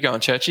are you going,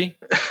 Churchy?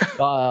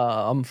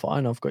 I'm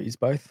fine. I've got you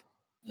both.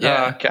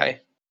 Yeah. Okay.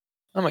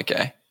 I'm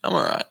okay. I'm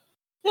all right.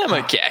 Yeah, I'm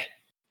okay.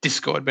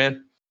 Discord,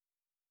 man.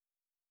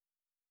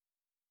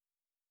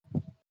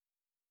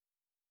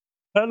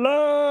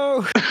 Hello.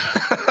 Is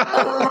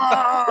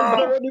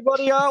there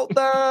anybody out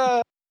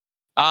there?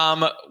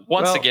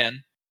 Once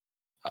again,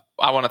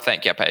 I want to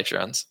thank our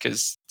Patreons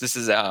because this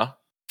is our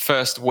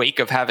first week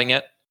of having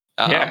it.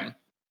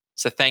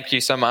 So thank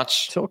you so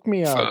much. Talk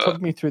me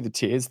through the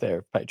tiers there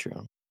of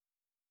Patreon.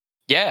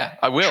 Yeah,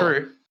 I will.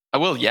 True. I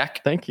will,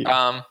 Yak. Thank you.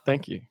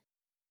 Thank you.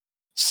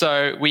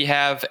 So we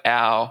have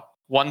our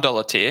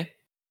 $1 tier,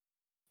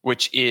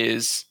 which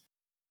is,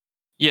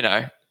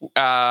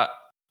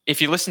 if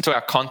you listen to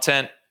our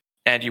content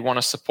and you want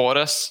to support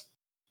us,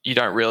 you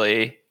don't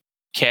really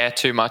care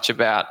too much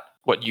about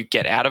what you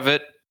get out of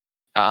it.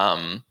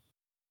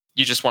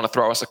 You just want to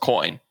throw us a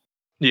coin.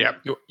 Yeah.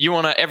 You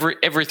want to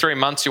every 3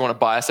 months you want to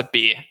buy us a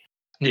beer.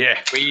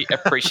 Yeah. We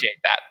appreciate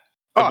that.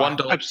 The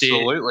 $1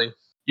 absolutely. tier,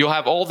 you'll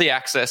have all the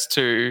access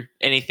to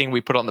anything we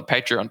put on the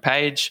Patreon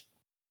page.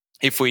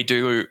 If we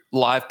do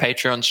live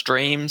Patreon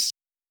streams,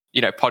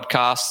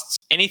 podcasts,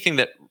 anything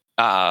that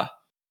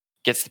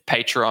gets the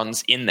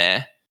patrons in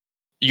there,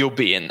 you'll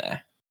be in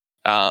there.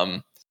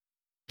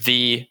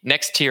 The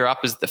next tier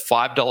up is the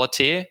 $5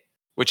 tier,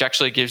 which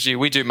actually gives you,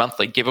 we do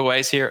monthly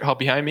giveaways here at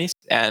Hobby Homies,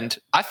 and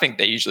I think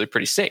they're usually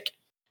pretty sick.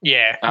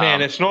 Yeah,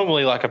 man, it's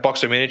normally like a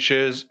box of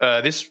miniatures.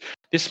 This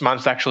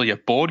month's actually a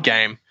board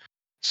game.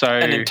 So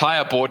an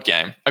entire board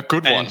game, a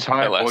good one. An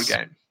entire board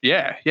game.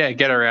 Yeah,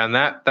 get around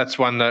that. That's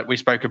one that we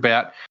spoke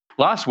about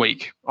last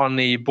week on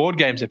the board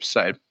games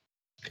episode.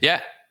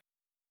 Yeah.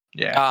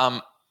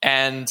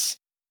 And so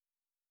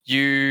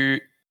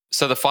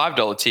the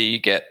 $5 tier, you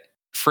get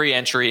free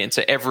entry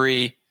into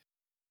every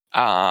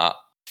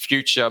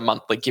future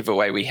monthly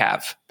giveaway we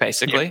have,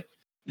 basically.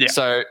 Yeah.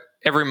 So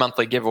every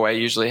monthly giveaway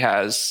usually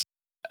has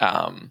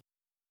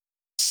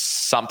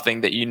something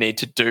that you need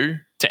to do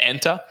to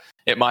enter.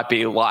 It might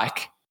be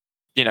like,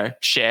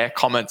 share,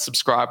 comment,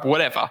 subscribe,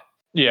 whatever.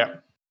 Yeah.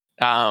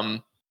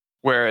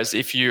 Whereas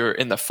if you're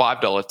in the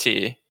 $5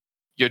 tier,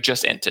 you're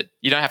just entered.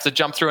 You don't have to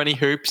jump through any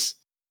hoops.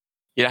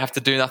 You don't have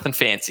to do nothing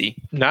fancy.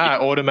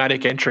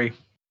 Automatic entry.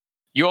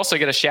 You also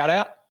get a shout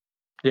out.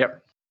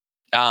 Yep.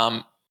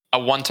 A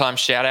one-time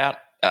shout out.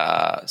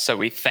 So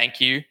we thank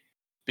you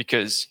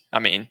because,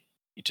 you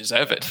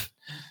deserve it.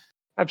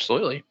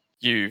 Absolutely.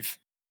 You've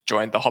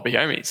joined the Hobby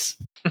Homies.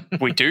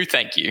 We do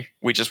thank you.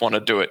 We just want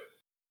to do it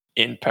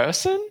in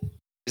person.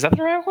 Is that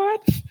the right word?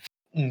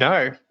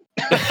 No.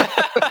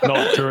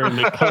 Not during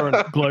the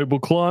current global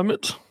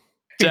climate.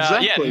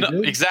 Exactly.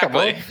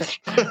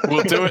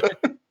 We'll do it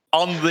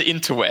on the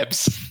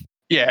interwebs.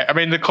 Yeah,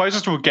 the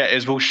closest we'll get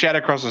is we'll shout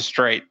across the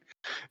street.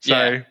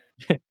 So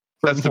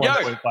that's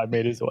 1.5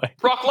 meters away.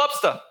 Brock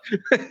Lobster.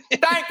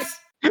 Thanks.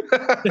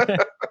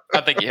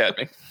 I think you heard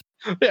me.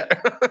 Yeah.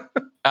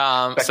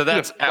 So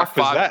that's our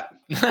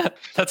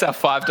that's our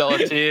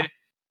 $5 tier.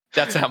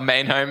 That's our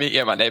main homie.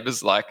 Yeah, my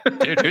neighbor's like,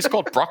 dude, who's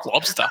called Brock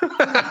Lobster?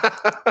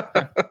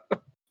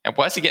 And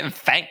why is he getting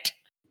thanked?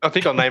 I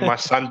think I'll name my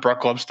son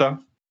Brock Lobster.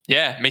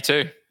 Yeah, me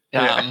too.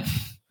 Yeah.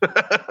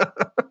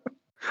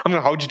 I'm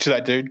going to hold you to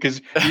that, dude,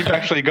 because you've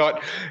actually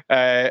got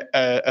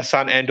a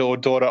son and or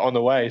daughter on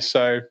the way.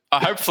 So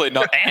hopefully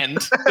not and.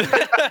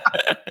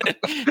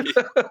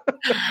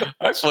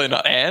 Hopefully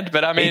not and,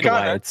 but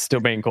it's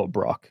still being called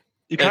Brock.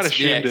 You kind of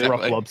assumed it.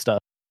 Brock Lobster.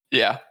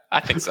 Yeah, I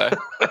think so.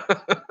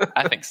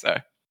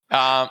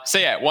 So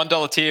yeah,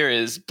 $1 tier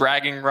is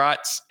bragging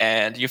rights,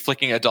 and you're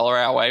flicking $1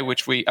 our way,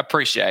 which we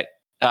appreciate.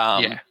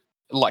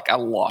 Like a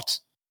lot.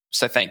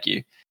 So thank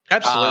you.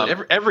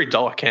 Absolutely. Every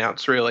dollar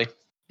counts, really.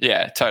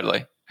 Yeah,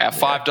 totally. Our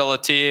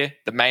 $5 tier,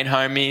 the main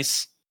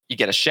homies, you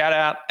get a shout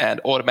out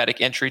and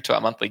automatic entry to our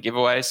monthly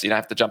giveaway, so you don't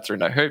have to jump through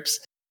no hoops.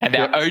 And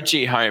our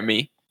OG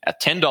homie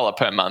at $10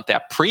 per month,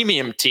 our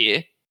premium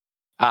tier,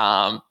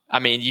 I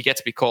mean, you get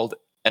to be called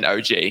an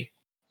OG.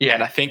 Yeah.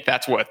 And I think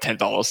that's worth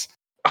 $10.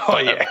 Oh,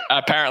 yeah.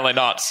 Apparently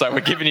not. So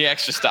we're giving you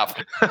extra stuff.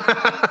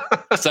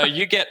 So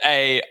you get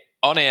a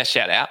on-air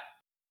shout out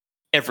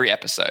every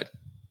episode.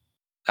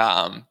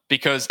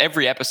 Because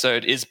every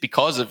episode is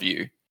because of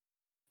you.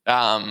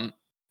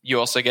 You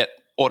also get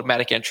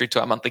automatic entry to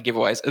our monthly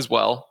giveaways as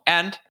well,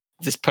 and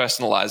this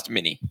personalized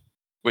mini,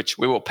 which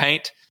we will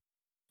paint.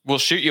 We'll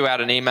shoot you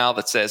out an email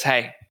that says,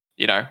 hey,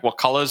 you know, what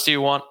colors do you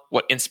want?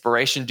 What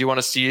inspiration do you want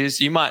us to use?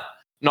 You might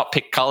not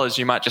pick colors.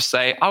 You might just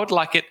say, I would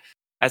like it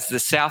as the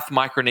South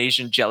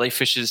Micronesian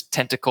jellyfish's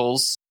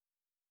tentacles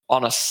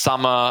on a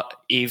summer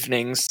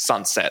evening's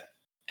sunset.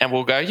 And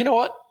we'll go, you know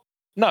what?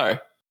 No.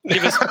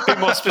 Give us be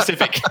more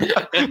specific.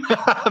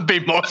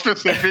 Be more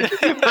specific.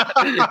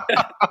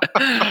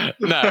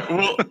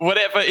 No,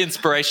 whatever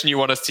inspiration you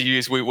want us to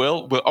use, we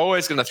will. We're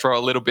always going to throw a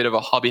little bit of a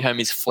Hobby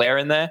Homies flair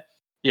in there.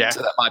 Yeah.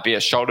 So that might be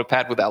a shoulder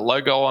pad with our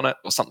logo on it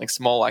or something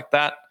small like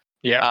that.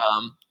 Yeah.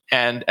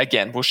 And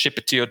again, we'll ship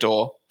it to your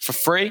door for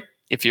free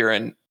if you're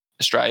in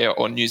Australia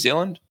or New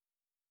Zealand.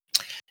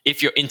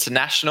 If you're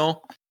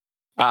international,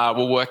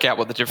 we'll work out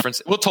what the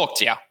difference. We'll talk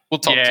to you.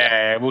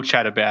 Yeah, we'll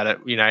chat about it,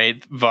 you know,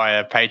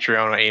 via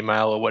Patreon or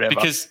email or whatever.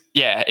 Because,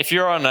 if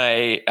you're on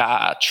a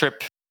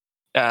trip,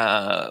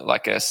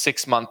 like a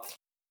 6-month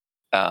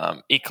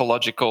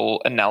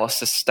ecological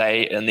analysis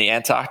stay in the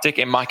Antarctic,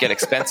 it might get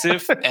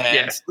expensive.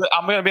 And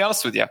I'm going to be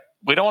honest with you,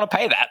 we don't want to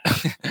pay that.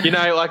 You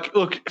know, like,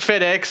 look,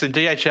 FedEx and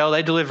DHL,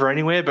 they deliver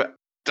anywhere, but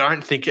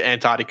don't think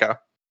Antarctica.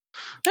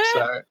 Yeah.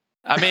 So,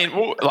 I mean,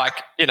 we'll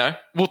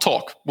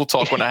talk. We'll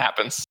talk when it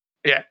happens.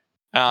 Yeah.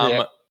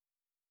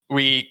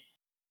 We're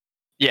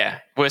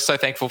so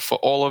thankful for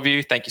all of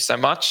you. Thank you so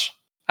much.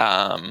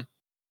 Hopefully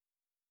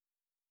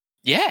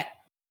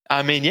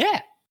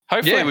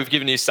we've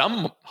given you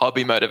some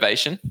hobby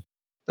motivation.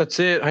 That's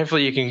it.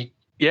 Hopefully you can,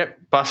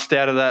 bust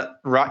out of that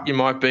rut you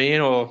might be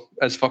in, or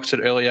as Fox said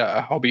earlier,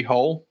 a hobby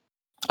hole.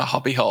 A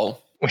hobby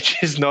hole. Which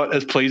is not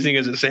as pleasing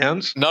as it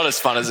sounds. Not as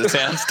fun as it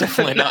sounds.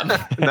 Definitely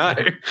not. No.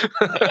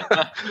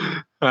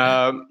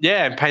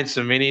 And paint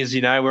some minis.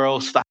 You know, we're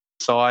all stuck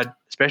inside,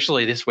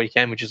 especially this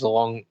weekend, which is a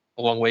long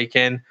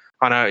weekend.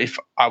 I know if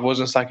I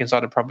wasn't stuck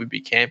inside, I'd probably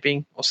be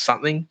camping or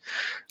something.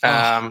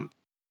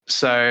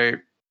 So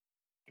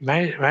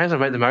may as well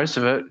make the most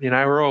of it. You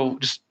know, we're all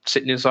just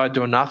sitting inside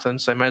doing nothing,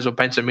 so may as well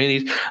paint some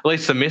minis. At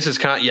least the missus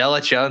can't yell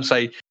at you and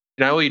say, you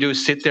know, all you do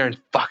is sit there and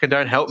fucking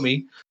don't help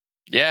me.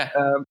 Yeah.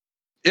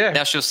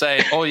 Now she'll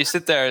say, all you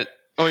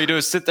do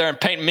is sit there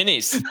and paint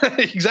minis.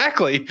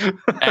 Exactly.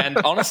 And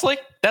honestly,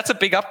 that's a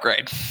big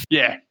upgrade.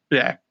 Yeah.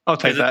 I'll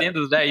take that. At the end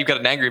of the day, you've got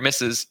an angry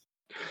missus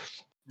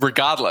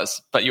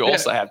regardless, but you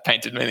also have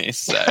painted minis.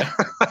 So,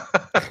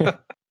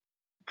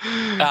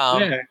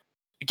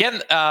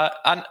 again,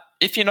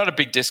 if you're not a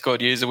big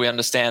Discord user, we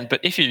understand.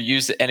 But if you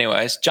use it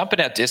anyways, jump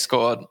in our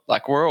Discord.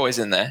 Like, we're always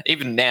in there.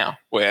 Even now,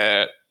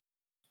 we're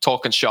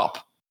talking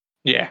shop.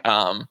 Yeah.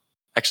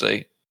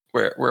 Actually,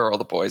 where are all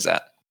the boys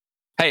at?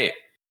 Hey,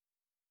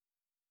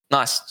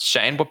 nice,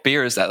 Shane. What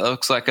beer is that? That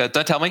looks like a.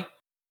 Don't tell me.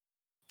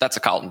 That's a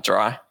Carlton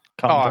Dry.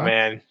 Carlton Dry?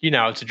 Man, you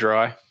know it's a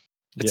dry.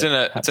 It's in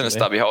a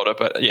stubby holder,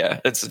 but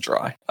yeah, it's a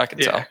dry. I can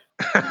tell.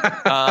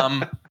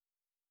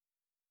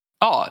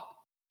 I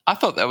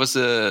thought that was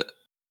a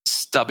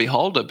stubby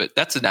holder, but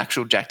that's an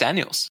actual Jack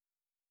Daniels.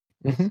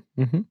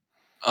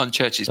 On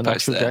Churchy's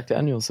post there. Jack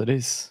Daniels, it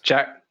is.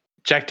 Jack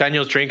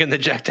Daniels drinking the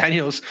Jack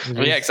Daniels.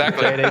 Yeah,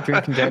 exactly. Day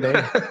drinking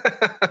day.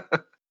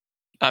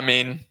 I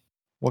mean,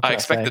 I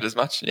expected as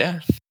much. Yeah.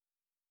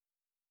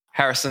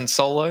 Harrison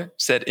Solo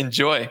said,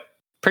 "Enjoy.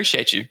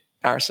 Appreciate you,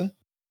 Harrison.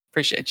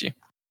 Appreciate you."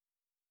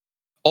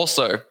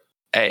 Also,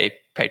 a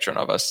patron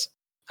of us.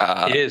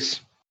 It is.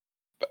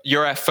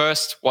 You're our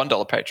first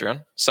 $1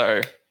 Patreon,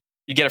 so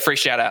you get a free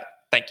shout out.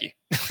 Thank you.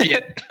 Yeah,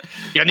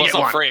 it's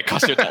not free. It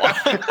costs you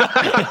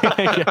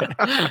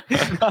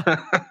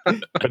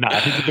 $1. But no,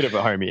 he's a bit of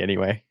a homie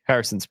anyway.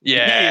 Harrison's.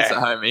 Yeah, he is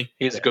a homie.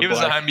 He's a good. He was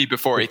a homie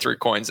before he threw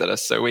coins at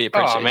us, so we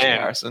appreciate you,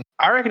 Harrison.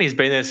 I reckon he's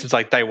been there since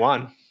like day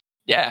one.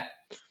 Yeah,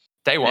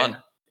 day one.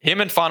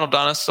 Him and Final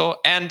Dinosaur,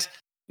 and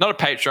not a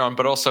Patreon,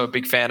 but also a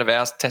big fan of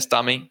ours, Test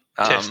Dummy.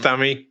 Test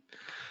Dummy.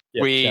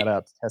 Yeah, shout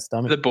out to Test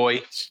Dummy. The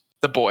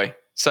boy.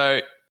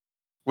 So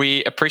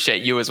we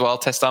appreciate you as well,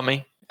 Test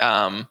Dummy.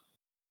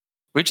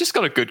 We've just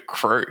got a good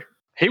crew.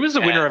 He was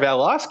the winner of our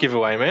last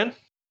giveaway, man.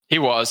 He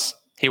was.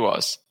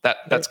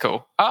 That's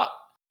cool.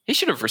 He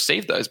should have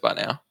received those by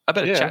now. I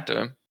better chat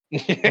to him.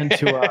 And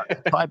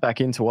to tie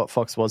back into what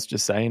Fox was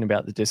just saying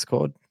about the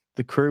Discord,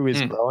 the crew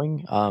is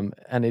growing,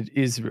 and it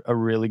is a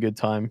really good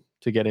time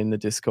to get in the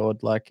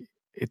Discord. Like,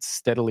 it's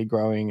steadily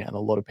growing, and a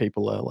lot of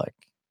people are like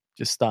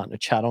just starting to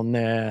chat on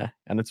there,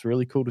 and it's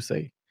really cool to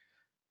see.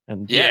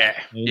 And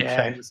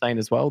Shane was saying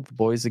as well, the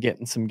boys are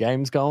getting some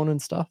games going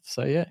and stuff.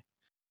 So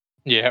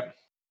yeah,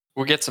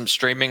 we'll get some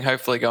streaming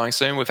hopefully going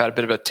soon. We've had a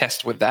bit of a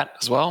test with that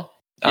as well.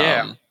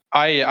 Yeah,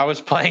 I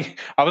was playing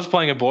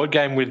a board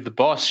game with the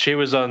boss. She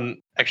was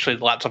on actually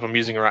the laptop I'm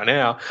using right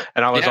now,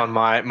 and I was on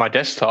my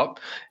desktop,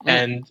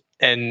 and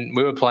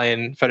we were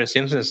playing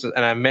photosynthesis,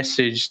 and I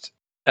messaged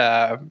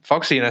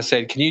Foxy and I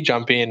said, "Can you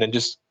jump in and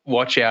just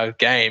watch our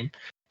game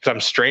because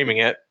I'm streaming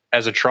it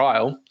as a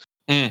trial?"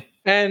 And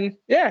it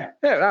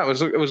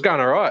was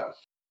going all right.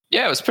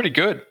 Yeah, it was pretty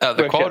good.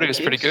 The quality was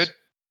pretty good.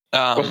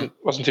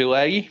 Wasn't too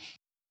laggy.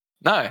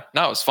 No, it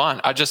was fine.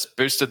 I just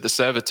boosted the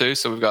server too,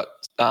 so we've got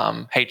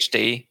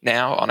HD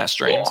now on our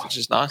streams, which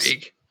is nice.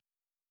 Big.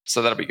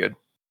 So that'll be good.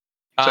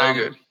 So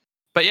good.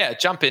 But yeah,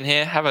 jump in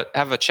here, have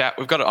a chat.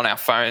 We've got it on our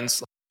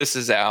phones. This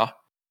is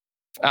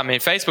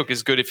Facebook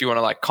is good if you want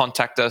to like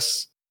contact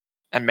us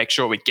and make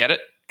sure we get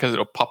it because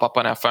it'll pop up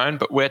on our phone.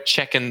 But we're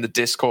checking the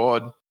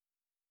Discord.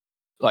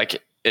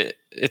 Like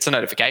it's a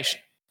notification.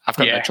 I've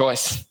got no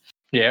choice.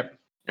 Yeah.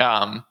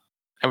 And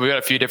we've got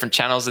a few different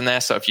channels in there.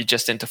 So if you're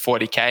just into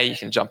 40K, you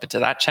can jump into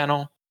that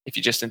channel. If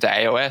you're just into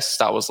AOS,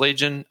 Star Wars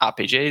Legion,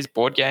 RPGs,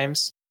 board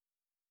games,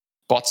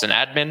 bots and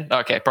admin.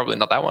 Okay, probably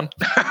not that one.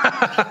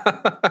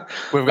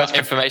 We've got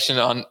information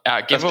on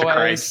our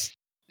giveaways.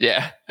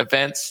 Yeah,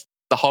 events.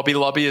 The Hobby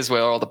Lobby is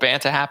where all the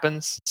banter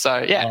happens. So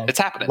yeah, it's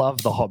happening.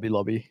 Love the Hobby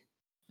Lobby.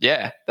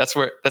 Yeah, that's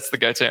the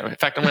go-to. In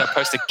fact, I'm going to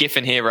post a GIF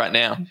in here right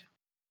now.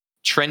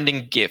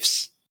 Trending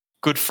GIFs.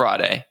 Good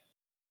Friday.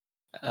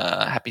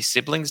 Happy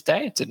Siblings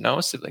Day. Didn't know it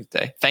was Siblings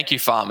Day. Thank you,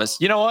 farmers.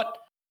 You know what?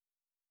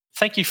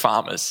 Thank you,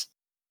 farmers.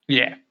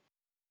 Yeah.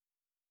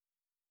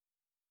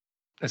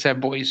 Let's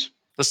have boys.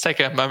 Let's take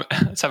a moment.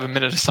 Let's have a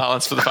minute of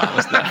silence for the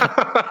farmers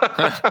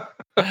now.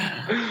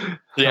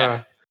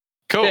 Yeah.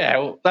 Cool. Yeah,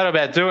 well, that'll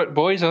about do it,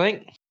 boys, I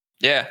think.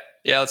 Yeah,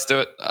 let's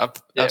do it.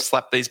 I've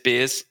slapped these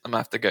beers. I'm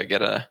going to have to go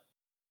get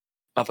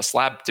another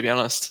slab, to be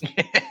honest.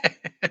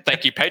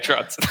 Thank you,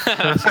 patrons.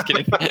 Just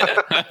kidding.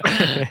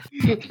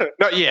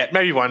 Not yet.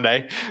 Maybe one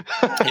day.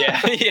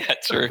 yeah,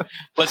 true.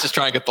 Let's just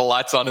try and get the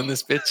lights on in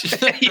this bitch.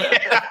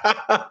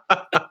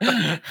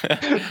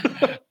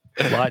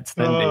 Lights,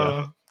 then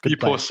beer. You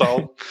poor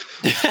soul.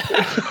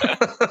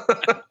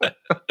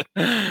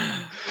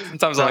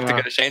 Sometimes I like to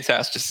go to Shane's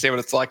house just to see what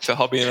it's like to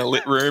hobby in a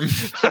lit room.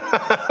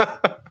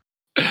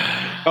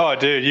 Oh,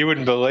 dude, you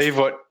wouldn't believe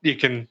what you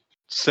can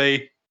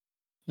see.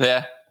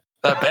 Yeah,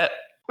 I bet.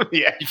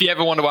 Yeah. If you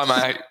ever wonder why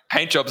my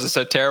paint jobs are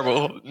so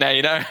terrible, now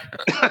you know.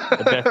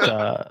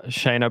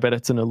 Shane, I bet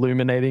it's an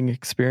illuminating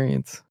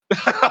experience.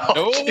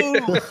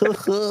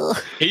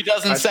 He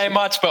doesn't say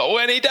much, but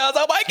when he does,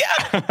 oh my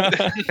God.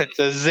 It's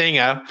a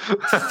zinger.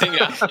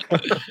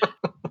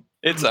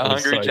 It's a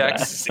Hungry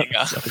Jack's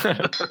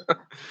zinger.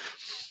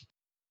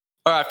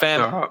 All right,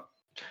 fam. All right.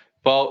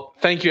 Well,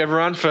 thank you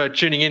everyone for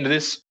tuning into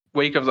this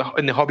week in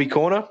the Hobby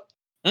Corner.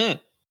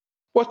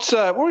 What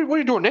are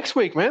you doing next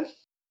week, man?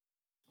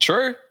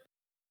 True.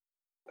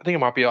 I think it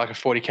might be like a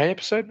 40K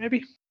episode,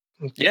 maybe.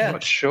 I'm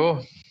not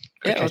sure.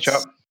 Yeah, catch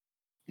up.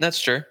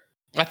 That's true.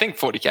 I think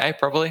 40K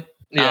probably.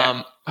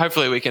 Yeah.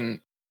 Hopefully we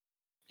can,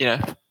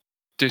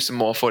 do some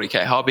more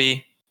 40K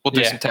hobby. We'll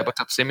do some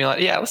tabletop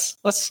simulator. Yeah,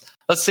 let's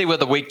see where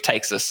the week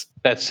takes us.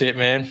 That's it,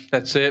 man.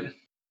 That's it.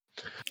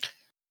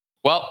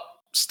 Well,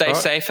 stay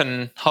safe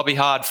and hobby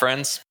hard,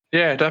 friends.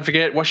 Yeah, don't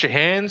forget, wash your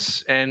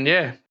hands and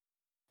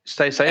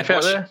stay safe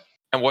out there.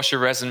 And wash your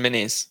resin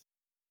minis.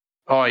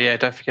 Oh, yeah,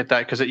 don't forget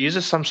that because it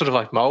uses some sort of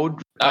like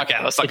mold.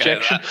 Okay, let's not get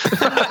into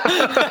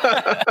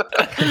that.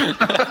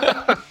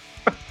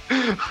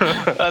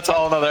 That's a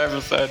whole other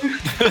episode.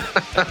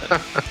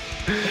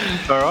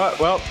 All right,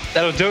 well,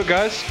 that'll do it,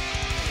 guys.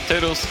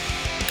 Toodles.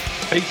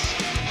 Peace.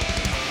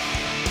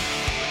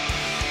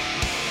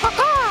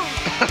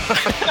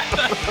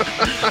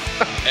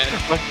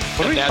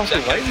 What are we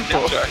fucking waiting for?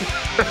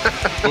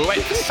 We're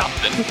waiting for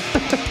something,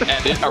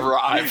 and it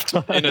arrived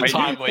in a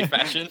timely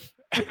fashion.